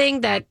make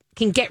something that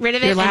can get rid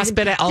of it. Your last and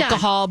bit of done.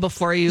 alcohol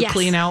before you Yes.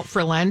 clean out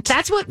for Lent.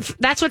 That's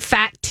what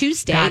Fat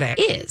Tuesday Got it.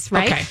 is,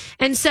 right? Okay.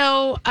 And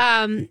so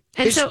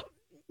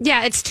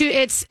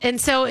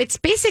it's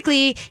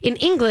basically in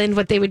England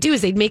what they would do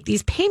is they'd make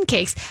these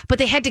pancakes, but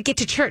they had to get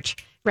to church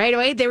right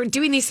away. They were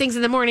doing these things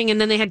in the morning, and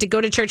then they had to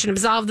go to church and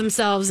absolve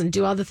themselves and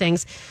do all the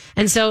things.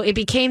 And so it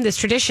became this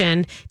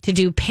tradition to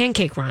do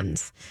pancake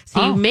runs.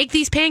 So you make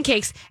these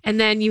pancakes, and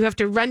then you have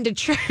to run to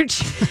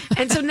church.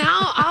 And so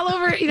now all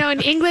over, in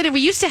England, and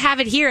we used to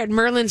have it here at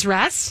Merlin's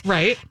Rest.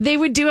 Right. They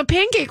would do a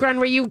pancake run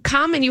where you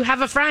come and you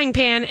have a frying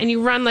pan and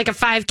you run like a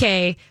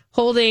 5K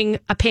holding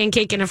a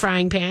pancake in a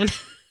frying pan,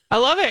 I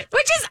love it.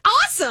 which is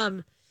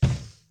awesome.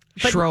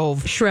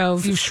 Shrove.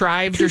 Shrove. You've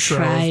shrived or shrove.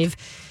 Shrive,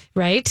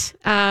 right?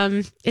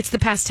 It's the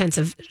past tense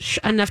of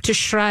enough to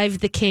shrive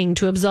the king,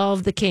 to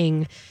absolve the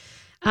king.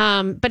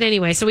 But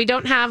anyway, so we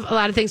don't have a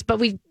lot of things, but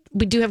we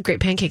do have great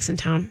pancakes in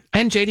town.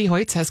 And JD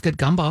Hoyt's has good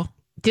gumbo.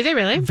 Do they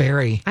really?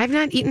 Very, I've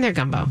not eaten their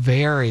gumbo.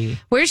 very.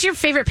 Where's your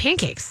favorite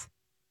pancakes?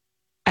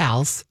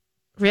 Al's.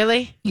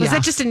 Really? Was Yeah.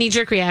 that just a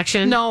knee-jerk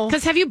reaction? No.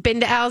 Because have you been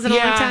to Al's in a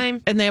long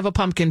time? And they have a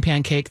pumpkin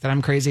pancake that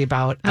I'm crazy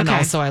about. And Okay.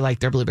 also I like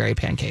their blueberry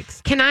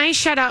pancakes. Can I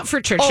shout out for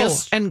Oh,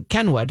 Churchill's? and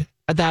Kenwood.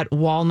 That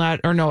walnut,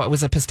 or no, it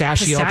was a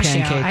pistachio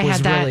pancake I was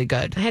had that. really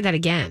good. I had that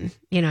again.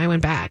 I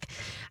went back.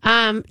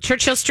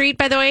 Churchill Street,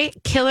 by the way,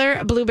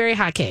 killer blueberry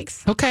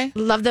hotcakes. Okay.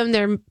 Love them.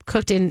 They're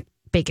cooked in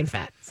bacon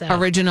fat. So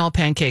Original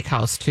Pancake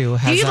House, too,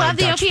 has you a love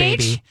the Dutch OPH?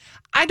 baby.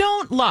 I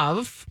don't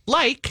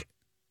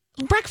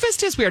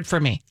breakfast is weird for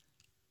me.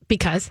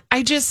 because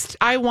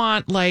I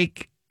want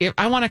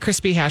I want a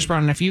crispy hash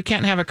brown. And if you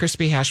can't have a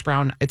crispy hash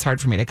brown, it's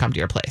hard for me to come to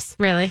your place.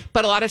 really,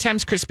 But a lot of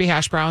times crispy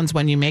hash browns,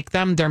 when you make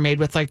them, they're made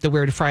with like the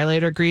weird fry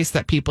later grease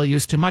that people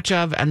use too much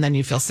of. And then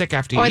you feel sick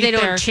after you or eat they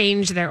don't there.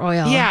 change their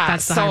oil. Yeah.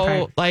 that's the hard So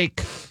part.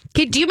 like,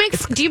 Okay, do you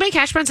make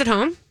hash browns at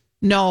home?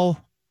 no,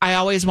 I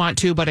always want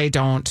to, but I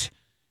don't.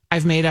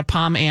 I've made a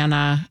Palm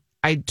Anna.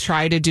 I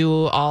try to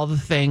do all the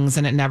things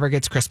and it never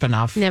gets crisp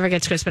enough. Never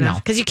gets crisp enough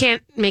because you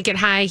can't make it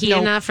high heat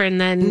Nope. enough,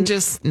 and then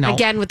Just no.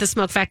 again with the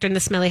smoke factor in the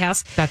smelly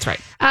house. That's right.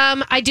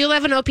 I do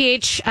love an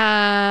OPH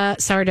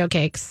sourdough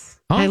cakes.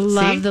 Oh, I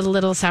love see? the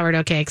little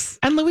sourdough cakes.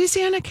 And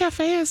Louisiana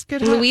Cafe is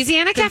good.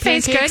 Louisiana Cafe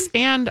is pancakes. good.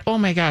 And oh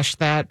my gosh,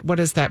 what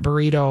is that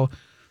burrito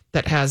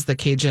that has the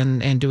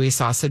Cajun andouille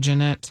sausage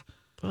in it?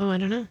 Oh, I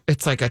don't know.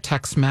 It's like a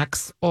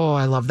Tex-Mex. Oh,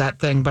 I love that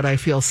thing, but I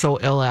feel so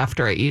ill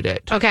after I eat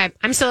it. Okay,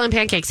 I'm still on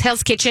pancakes.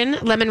 Hell's Kitchen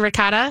lemon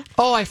ricotta.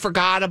 Oh, I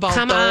forgot about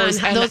Come those.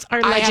 on, And those are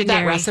I have that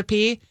legendary.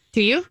 recipe.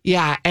 Do you?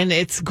 Yeah, and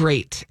it's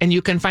great. And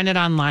you can find it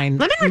online.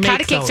 Lemon ricotta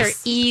Make cakes those. are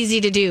easy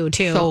to do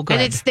too. So good.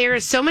 And there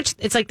is so much.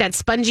 It's like that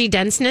spongy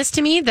denseness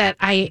to me that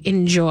I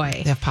enjoy.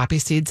 They have poppy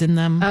seeds in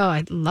them. Oh,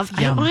 I love.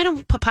 Yum. I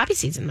don't put poppy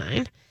seeds in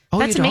mine. Oh,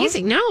 That's you don't?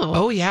 amazing. No.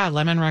 Oh yeah,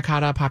 lemon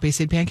ricotta poppy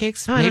seed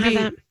pancakes. Oh, I don't have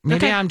that.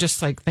 Maybe Okay. I'm just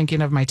like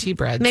thinking of my tea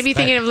breads. Maybe but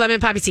thinking of lemon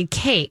poppy seed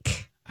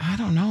cake. I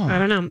don't know. I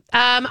don't know.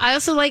 I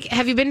also like.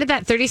 Have you been to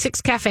that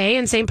 36 Cafe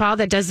in St. Paul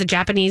that does the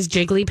Japanese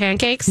jiggly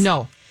pancakes?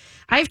 No.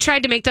 I've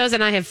tried to make those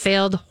and I have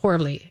failed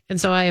horribly.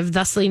 And so I have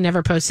thusly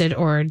never posted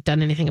or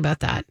done anything about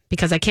that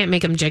because I can't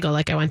make them jiggle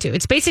like I want to.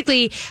 It's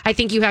basically, I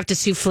think you have to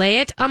souffle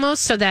it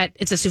almost so that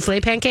it's a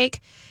souffle pancake,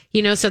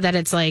 so that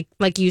it's like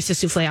you used to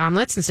souffle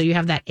omelets. And so you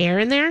have that air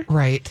in there.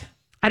 Right.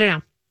 I don't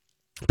know.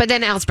 But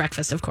then Al's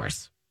breakfast, of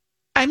course.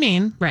 I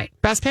mean, Right.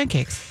 best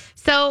pancakes.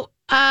 So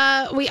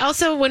we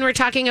also, when we're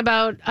talking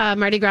about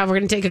Mardi Gras, we're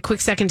going to take a quick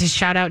second to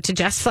shout out to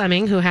Jess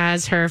Fleming, who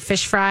has her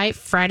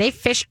Friday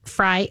fish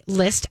fry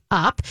list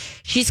up.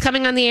 She's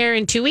coming on the air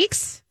in 2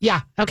 weeks.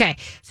 Yeah. Okay.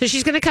 So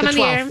she's going to come The on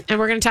the 12th. air and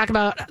we're going to talk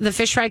about the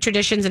fish fry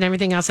traditions and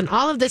everything else. And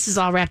all of this is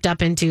all wrapped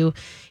up into,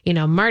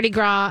 Mardi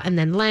Gras and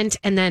then Lent.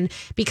 And then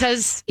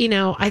because,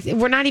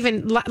 we're not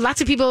even,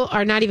 lots of people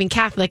are not even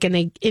Catholic and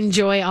they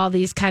enjoy all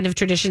these kind of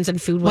traditions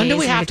and food ways. When do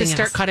we and have to everything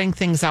start else. cutting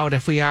things out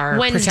if we are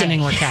Wednesday.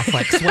 pretending we're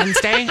Catholics?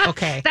 Wednesday?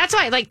 Okay. That's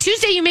why. Like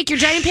Tuesday, you make your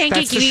giant pancake.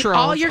 That's You the eat shrove.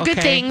 all your good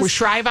Okay. things. We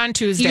shrive on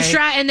Tuesday. You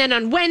try, and then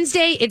on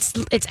Wednesday, it's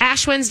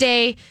Ash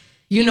Wednesday.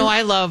 You know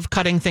I love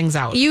cutting things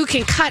out. You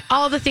can cut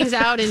all the things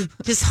out and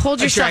just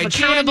hold yourself Dry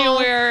accountable.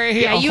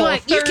 January, Yeah, a you Whole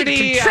like you can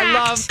 30. contract. I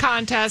love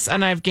contests,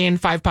 and I've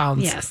gained 5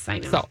 pounds. Yes, I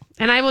know. So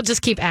And I will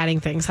just keep adding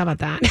things. How about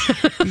that?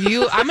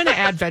 I'm going to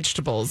add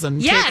vegetables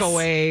and Yes. take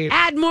away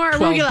Add more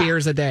 12 arugula.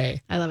 beers a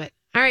day. I love it.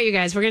 All right, you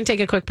guys, we're going to take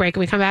a quick break.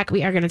 When we come back,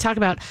 we are going to talk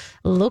about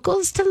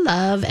locals to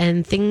love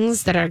and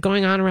things that are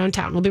going on around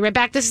town. We'll be right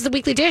back. This is the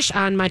Weekly Dish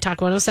on My Talk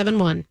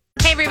 107.1.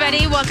 Hey,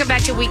 everybody. Welcome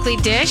back to Weekly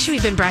Dish.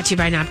 We've been brought to you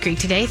by Knob Creek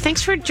today.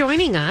 Thanks for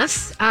joining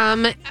us.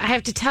 I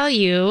have to tell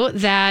you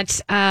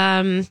that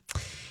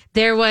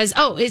there was,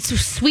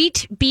 it's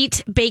Sweet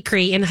Beet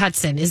Bakery in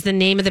Hudson is the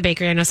name of the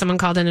bakery. I know someone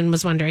called in and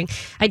was wondering.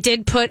 I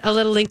did put a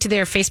little link to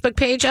their Facebook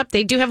page up.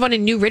 They do have one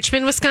in New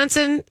Richmond,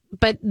 Wisconsin,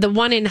 but the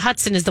one in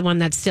Hudson is the one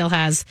that still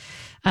has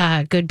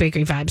good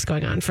bakery vibes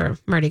going on for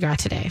Mardi Gras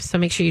today. So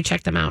make sure you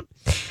check them out.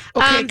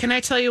 Okay, can I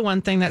tell you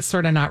one thing that's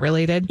sort of not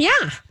related?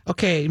 Yeah.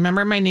 Okay,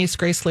 remember my niece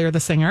Grace Lear, the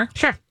singer?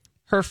 Sure.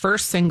 Her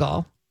first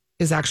single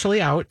is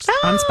actually out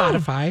on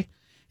Spotify.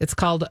 It's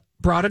called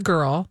Brought a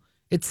Girl.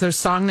 It's a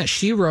song that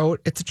she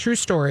wrote. It's a true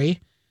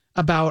story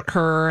about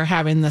her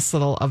having this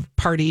little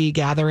party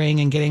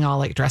gathering and getting all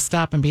like dressed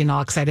up and being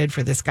all excited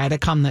for this guy to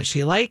come that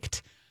she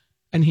liked.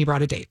 And he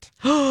brought a date.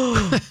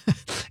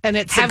 And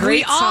it's a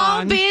great song.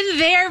 Have we all been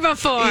there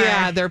before?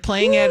 Yeah, they're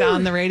playing it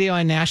on the radio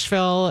in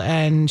Nashville,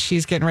 and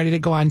she's getting ready to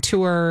go on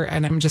tour,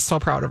 and I'm just so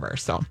proud of her.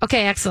 So,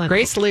 okay, excellent.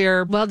 Grace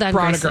Lear, well done,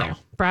 Brought Grace a Girl. Lear.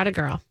 Brought a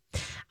girl.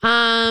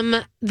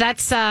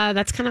 That's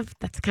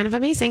kind of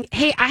amazing.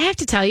 Hey, I have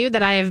to tell you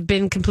that I have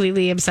been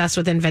completely obsessed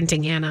with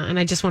Inventing Anna, and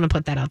I just want to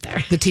put that out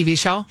there. The TV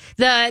show,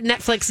 the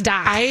Netflix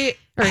doc. I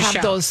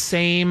have those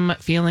same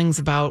feelings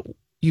about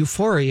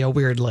Euphoria.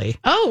 Weirdly,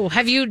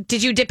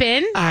 did you dip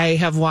in? I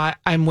have.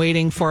 I'm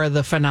waiting for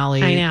the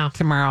finale. I know,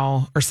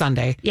 tomorrow or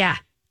Sunday. Yeah.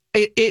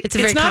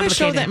 It's not a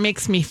show that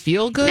makes me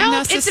feel good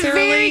necessarily. It's a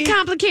very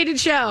complicated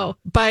show.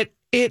 But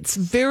it's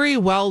very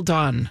well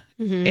done.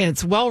 Mm-hmm. And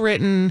it's well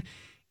written.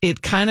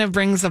 It kind of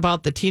brings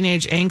about the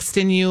teenage angst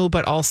in you,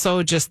 but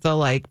also just the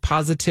like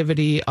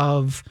positivity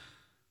of,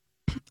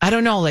 I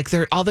don't know, like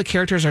all the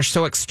characters are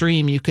so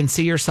extreme. You can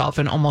see yourself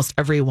in almost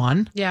every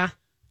one. Yeah.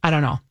 I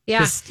don't know.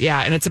 Yeah.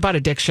 And it's about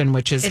addiction,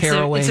 which is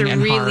harrowing. It's a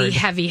and really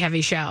hard.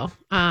 heavy show.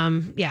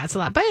 It's a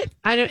lot, but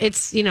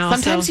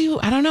sometimes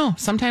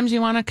sometimes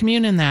you want to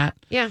commune in that.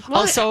 Yeah.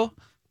 Well, also,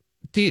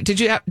 did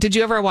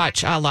you ever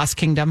watch Lost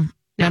Kingdom?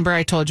 No. Remember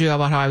I told you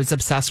about how I was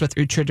obsessed with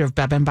Uhtred of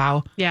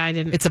Bebbanbau? Yeah, I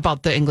didn't. It's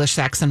about the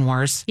English-Saxon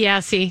Wars. Yeah,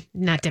 see,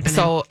 not dipping in.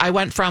 So I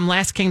went from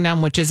Last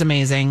Kingdom, which is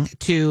amazing,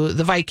 to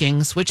the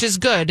Vikings, which is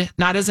good,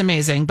 not as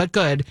amazing, but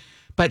good.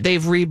 But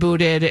they've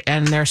rebooted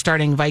and they're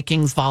starting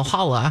Vikings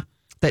Valhalla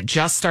that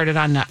just started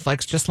on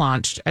Netflix, just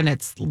launched, and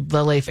it's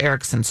the Leif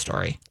Erikson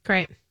story.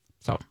 Great.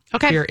 So,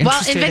 okay. Well,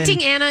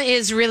 Inventing Anna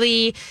is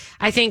really,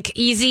 I think,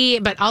 easy,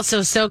 but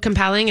also so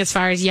compelling as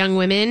far as young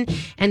women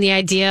and the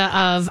idea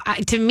of,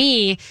 to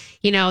me,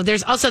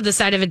 there's also the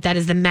side of it that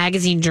is the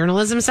magazine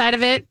journalism side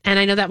of it. And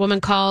I know that woman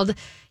called,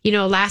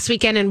 last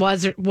weekend and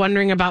was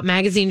wondering about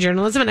magazine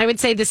journalism. And I would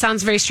say this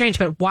sounds very strange,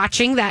 but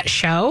watching that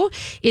show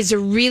is a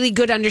really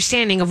good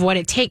understanding of what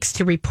it takes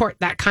to report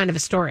that kind of a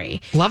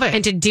story. Love it.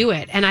 And to do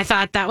it. And I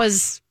thought that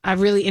was a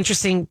really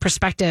interesting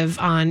perspective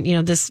on,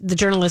 the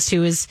journalist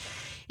who is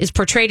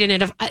portrayed in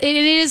it. It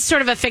is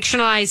sort of a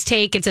fictionalized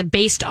take. It's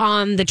based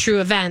on the true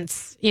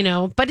events,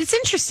 but it's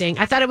interesting.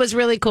 I thought it was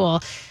really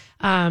cool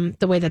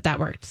the way that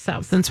worked.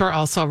 So since we're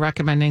also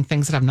recommending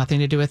things that have nothing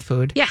to do with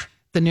food,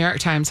 the New York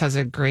Times has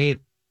a great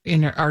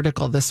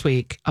article this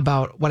week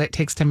about what it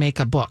takes to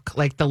make a book,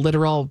 like the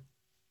literal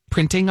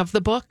printing of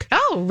the book.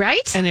 Oh,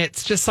 right. And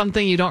it's just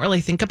something you don't really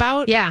think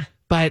about. Yeah.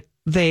 But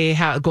they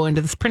go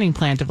into this printing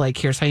plant of like,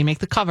 here's how you make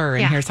the cover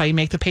and here's how you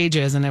make the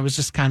pages. And it was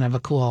just kind of a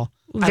cool,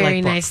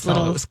 very nice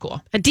little, it was cool.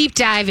 A deep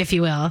dive, if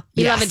you will.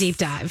 You love a deep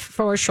dive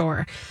for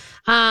sure.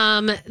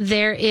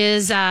 There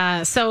is,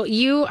 so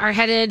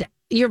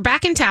you're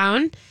back in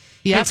town.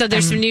 Yeah. And so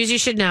there's some news you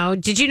should know.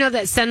 Did you know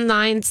that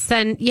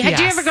Did you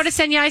ever go to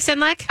Senyai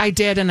Senlek? I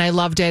did, and I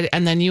loved it.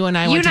 And then you and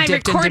I went to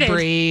Dipped in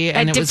Debris,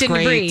 and it was great.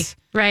 Debris.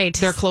 Right.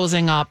 They're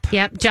closing up.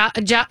 Yep.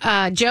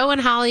 Joe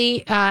and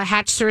Holly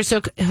Hatch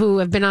Sursuk, who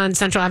have been on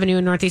Central Avenue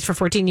in Northeast for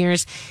 14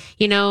 years,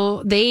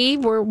 they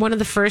were one of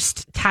the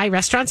first Thai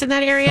restaurants in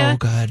that area.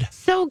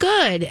 So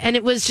good. And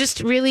it was just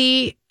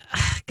really...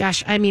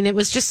 it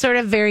was just sort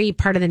of very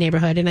part of the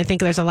neighborhood. And I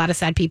think there's a lot of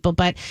sad people,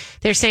 but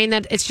they're saying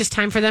that it's just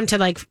time for them to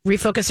like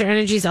refocus their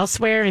energies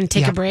elsewhere and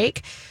take a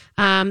break.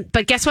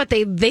 But guess what?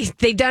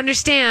 They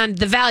understand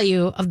the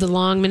value of the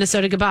long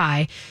Minnesota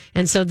goodbye.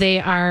 And so they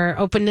are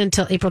open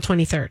until April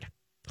 23rd.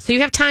 So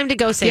you have time to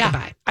go say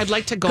goodbye. I'd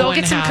like to go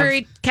and get some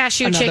curry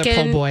cashew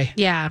chicken. Po' boy.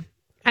 Yeah.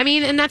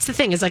 And that's the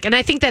thing is and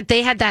I think that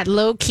they had that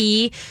low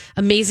key,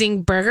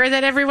 amazing burger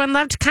that everyone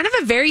loved. Kind of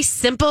a very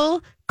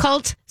simple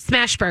cult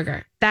smash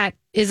burger. That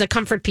is a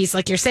comfort piece.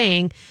 Like you're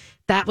saying,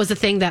 that was a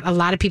thing that a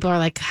lot of people are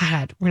like,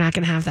 God, we're not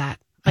going to have that.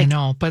 I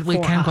know, but we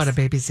can go to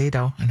Baby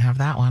Zito and have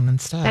that one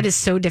instead. That is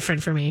so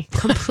different for me.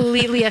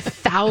 Completely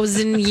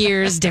 1,000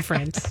 years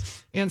different.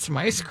 And some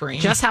ice cream.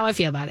 Just how I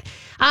feel about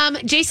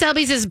it. J.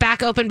 Selby's is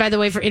back open, by the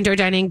way, for indoor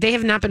dining. They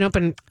have not been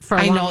open for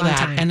a long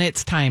time. And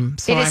it's time.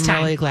 So I'm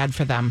really glad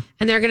for them.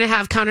 And they're going to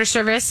have counter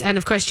service. And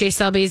of course, J.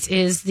 Selby's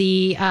is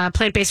the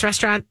plant-based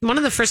restaurant. One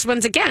of the first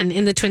ones, again,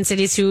 in the Twin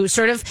Cities who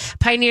sort of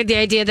pioneered the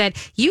idea that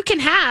you can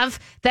have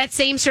that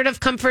same sort of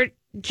comfort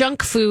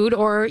junk food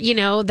or,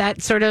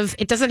 that sort of,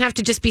 it doesn't have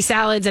to just be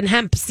salads and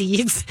hemp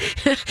seeds.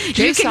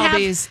 You can have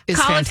Selby's is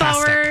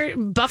cauliflower,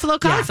 fantastic. buffalo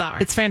cauliflower.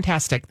 It's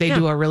fantastic. They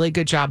do a really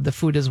good job. The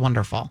food is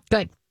wonderful.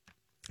 Good.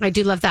 I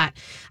do love that.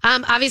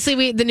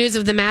 Obviously, the news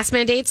of the mask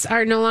mandates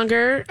are no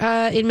longer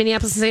in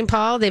Minneapolis and St.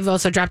 Paul. They've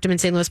also dropped them in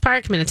St. Louis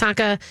Park,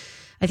 Minnetonka.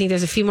 I think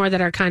there's a few more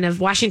that are kind of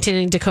Washington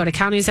and Dakota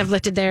counties have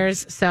lifted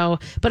theirs. So,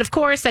 but of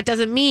course, that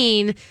doesn't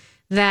mean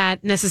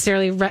that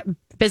necessarily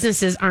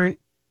businesses aren't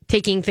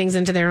taking things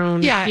into their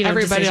own. Yeah,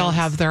 everybody will decisions.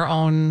 have their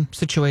own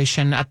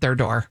situation at their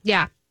door.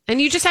 Yeah, and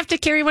you just have to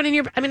carry one in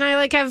your. I mean,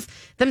 I have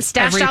them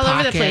stashed Every all over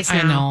the pocket, place now.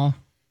 I know.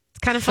 It's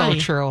kind of So funny.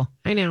 true.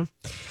 I know.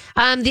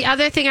 The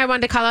other thing I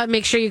wanted to call out,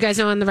 make sure you guys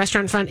know on the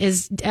restaurant front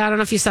is, I don't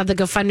know if you saw the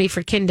GoFundMe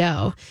for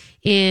Kindo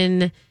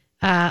in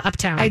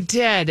Uptown. I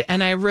did,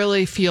 and I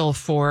really feel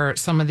for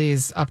some of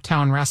these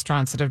uptown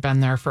restaurants that have been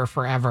there for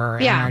forever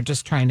and Yeah. are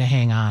just trying to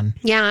hang on.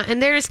 Yeah,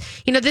 and there's,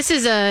 this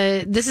is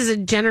a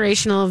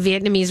generational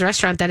Vietnamese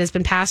restaurant that has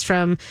been passed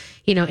from,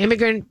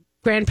 immigrant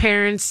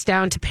grandparents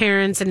down to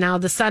parents, and now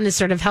the son is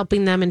sort of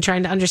helping them and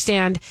trying to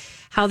understand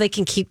how they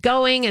can keep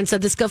going. And so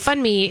this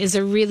GoFundMe is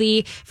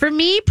for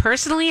me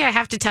personally, I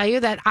have to tell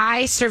you that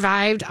I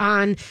survived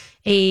on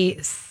a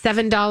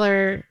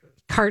 $7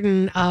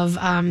 carton of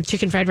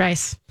chicken fried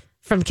rice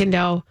from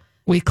Kindo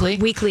Weekly,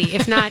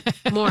 if not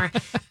more.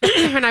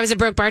 When I was a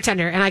broke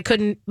bartender and I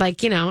couldn't I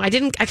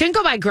couldn't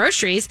go buy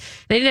groceries.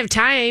 And I didn't have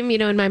time,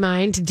 in my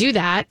mind to do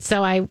that.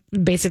 So I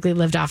basically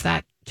lived off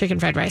that chicken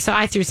fried rice. So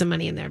I threw some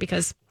money in there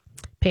because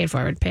pay it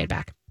forward, pay it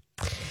back.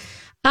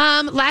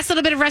 Last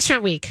little bit of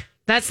restaurant week.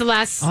 That's the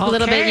last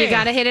little bit. You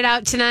got to hit it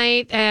out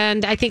tonight.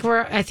 And I think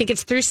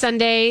it's through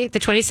Sunday, the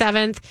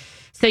 27th.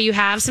 So you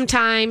have some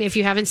time. If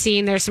you haven't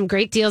seen, there's some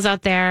great deals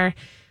out there.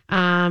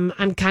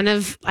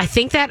 I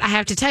think that I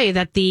have to tell you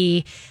that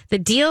the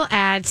deal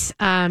at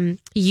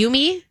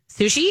Yumi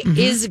Sushi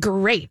is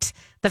great.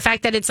 The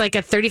fact that it's like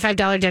a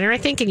 $35 dinner, I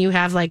think, and you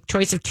have like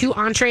choice of 2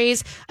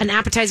 entrees, an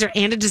appetizer,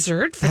 and a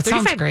dessert for That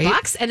sounds great.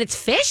 $35, and it's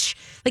fish.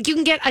 Like you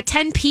can get a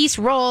 10-piece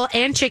roll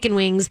and chicken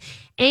wings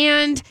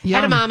and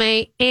Yum.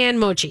 edamame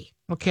and mochi.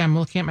 Okay, I'm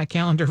looking at my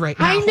calendar right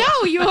now. I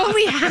know you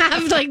only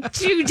have like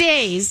 2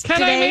 days.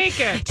 Can I make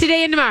it?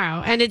 Today and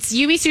tomorrow, and it's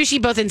Yumi Sushi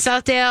both in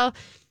Southdale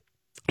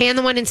and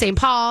the one in St.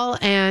 Paul.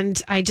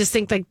 And I just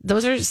think like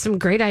those are some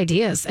great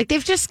ideas. Like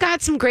they've just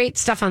got some great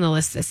stuff on the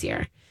list this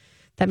year.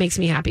 That makes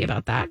me happy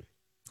about that.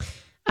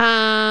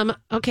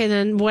 Okay,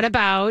 then what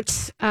about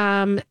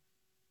the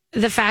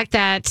fact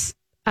that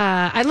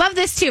I love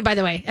this too, by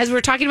the way, as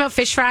we're talking about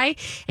fish fry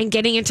and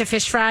getting into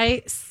fish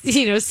fry,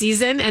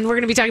 season, and we're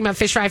going to be talking about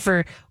fish fry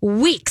for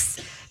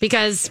weeks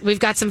because we've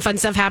got some fun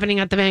stuff happening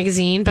at the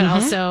magazine, but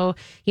also,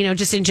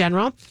 just in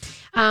general.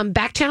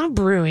 Back Channel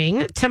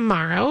Brewing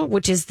tomorrow,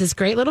 which is this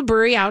great little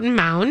brewery out in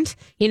Mound,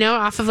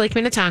 off of Lake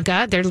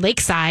Minnetonka. They're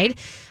lakeside.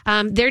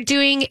 They're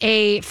doing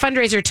a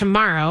fundraiser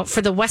tomorrow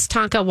for the West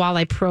Tonka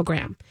Walleye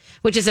Program,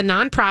 which is a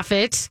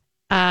nonprofit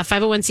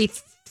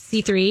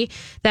 501c3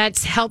 that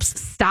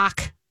helps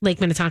stock Lake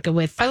Minnetonka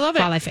with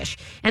walleye fish.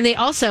 And they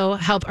also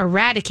help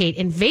eradicate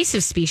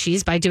invasive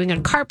species by doing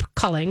a carp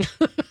culling.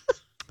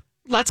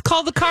 Let's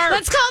call the carp.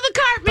 Let's call the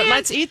carp, man. But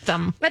let's eat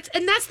them.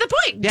 And that's the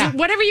point. Yeah. Do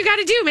whatever you got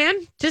to do, man.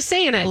 Just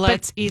saying it.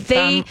 Let's eat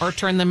them or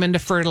turn them into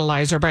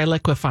fertilizer by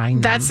liquefying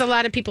them. That's a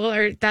lot of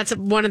people that's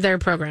one of their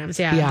programs.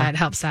 Yeah, that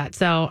helps that.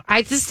 So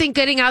I just think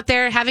getting out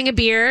there, having a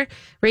beer,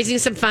 raising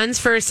some funds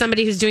for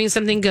somebody who's doing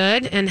something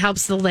good and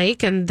helps the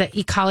lake and the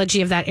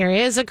ecology of that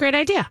area is a great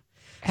idea.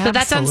 Absolutely. So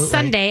that's on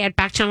Sunday at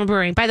Back Channel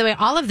Brewing. By the way,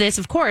 all of this,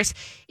 of course,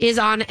 is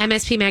on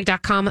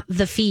mspmag.com,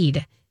 the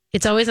feed.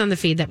 It's always on the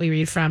feed that we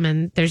read from,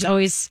 and there's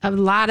always a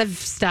lot of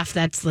stuff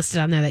that's listed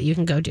on there that you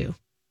can go do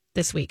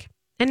this week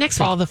and next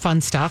week. All the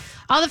fun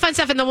stuff. All the fun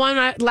stuff. And the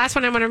last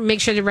one I want to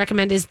make sure to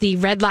recommend is the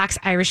Red Locks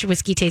Irish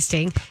Whiskey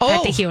Tasting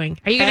at the Hewing.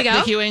 Are you going to go?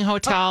 At the Hewing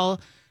Hotel.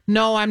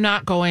 No, I'm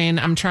not going.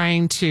 I'm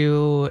trying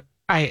to...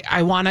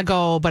 I want to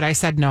go, but I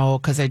said no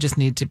because I just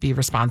need to be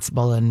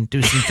responsible and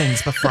do some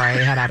things before I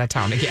head out of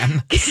town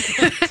again.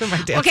 To my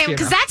dad's Okay, funeral.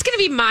 because that's going to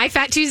be my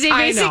Fat Tuesday,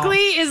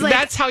 basically. Is like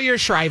that's how you're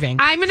shriving.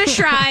 I'm going to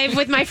shrive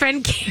with my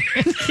friend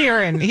Kieran.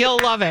 Kieran,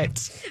 he'll love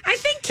it. I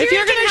think Kieran If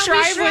you're going to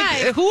shrive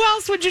with, who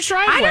else would you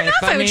shrive with? I don't know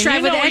if I would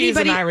shrive with anybody He's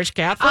an Irish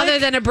Catholic. other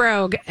than a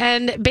brogue.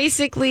 And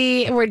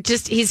basically,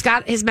 he's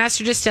got his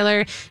master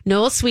distiller,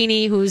 Noel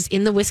Sweeney, who's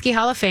in the Whiskey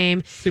Hall of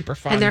Fame. Super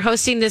fun. And they're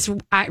hosting this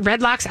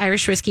Red Locks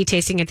Irish Whiskey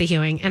Tasting at the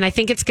Hewing. And I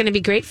think it's going to be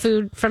great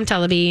food from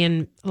Tullabee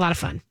and a lot of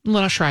fun. A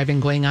little shriving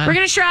going on. We're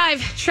going to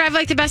shrive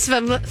like the best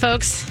of them,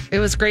 folks. It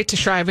was great to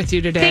shrive with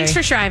you today. Thanks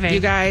for shriving. You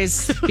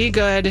guys, be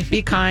good,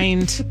 be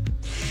kind,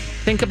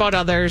 think about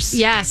others.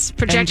 Yes,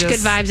 project good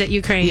vibes at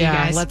Ukraine, you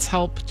guys. Let's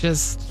help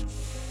just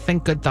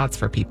think good thoughts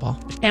for people.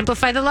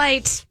 Amplify the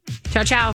light. Ciao, ciao.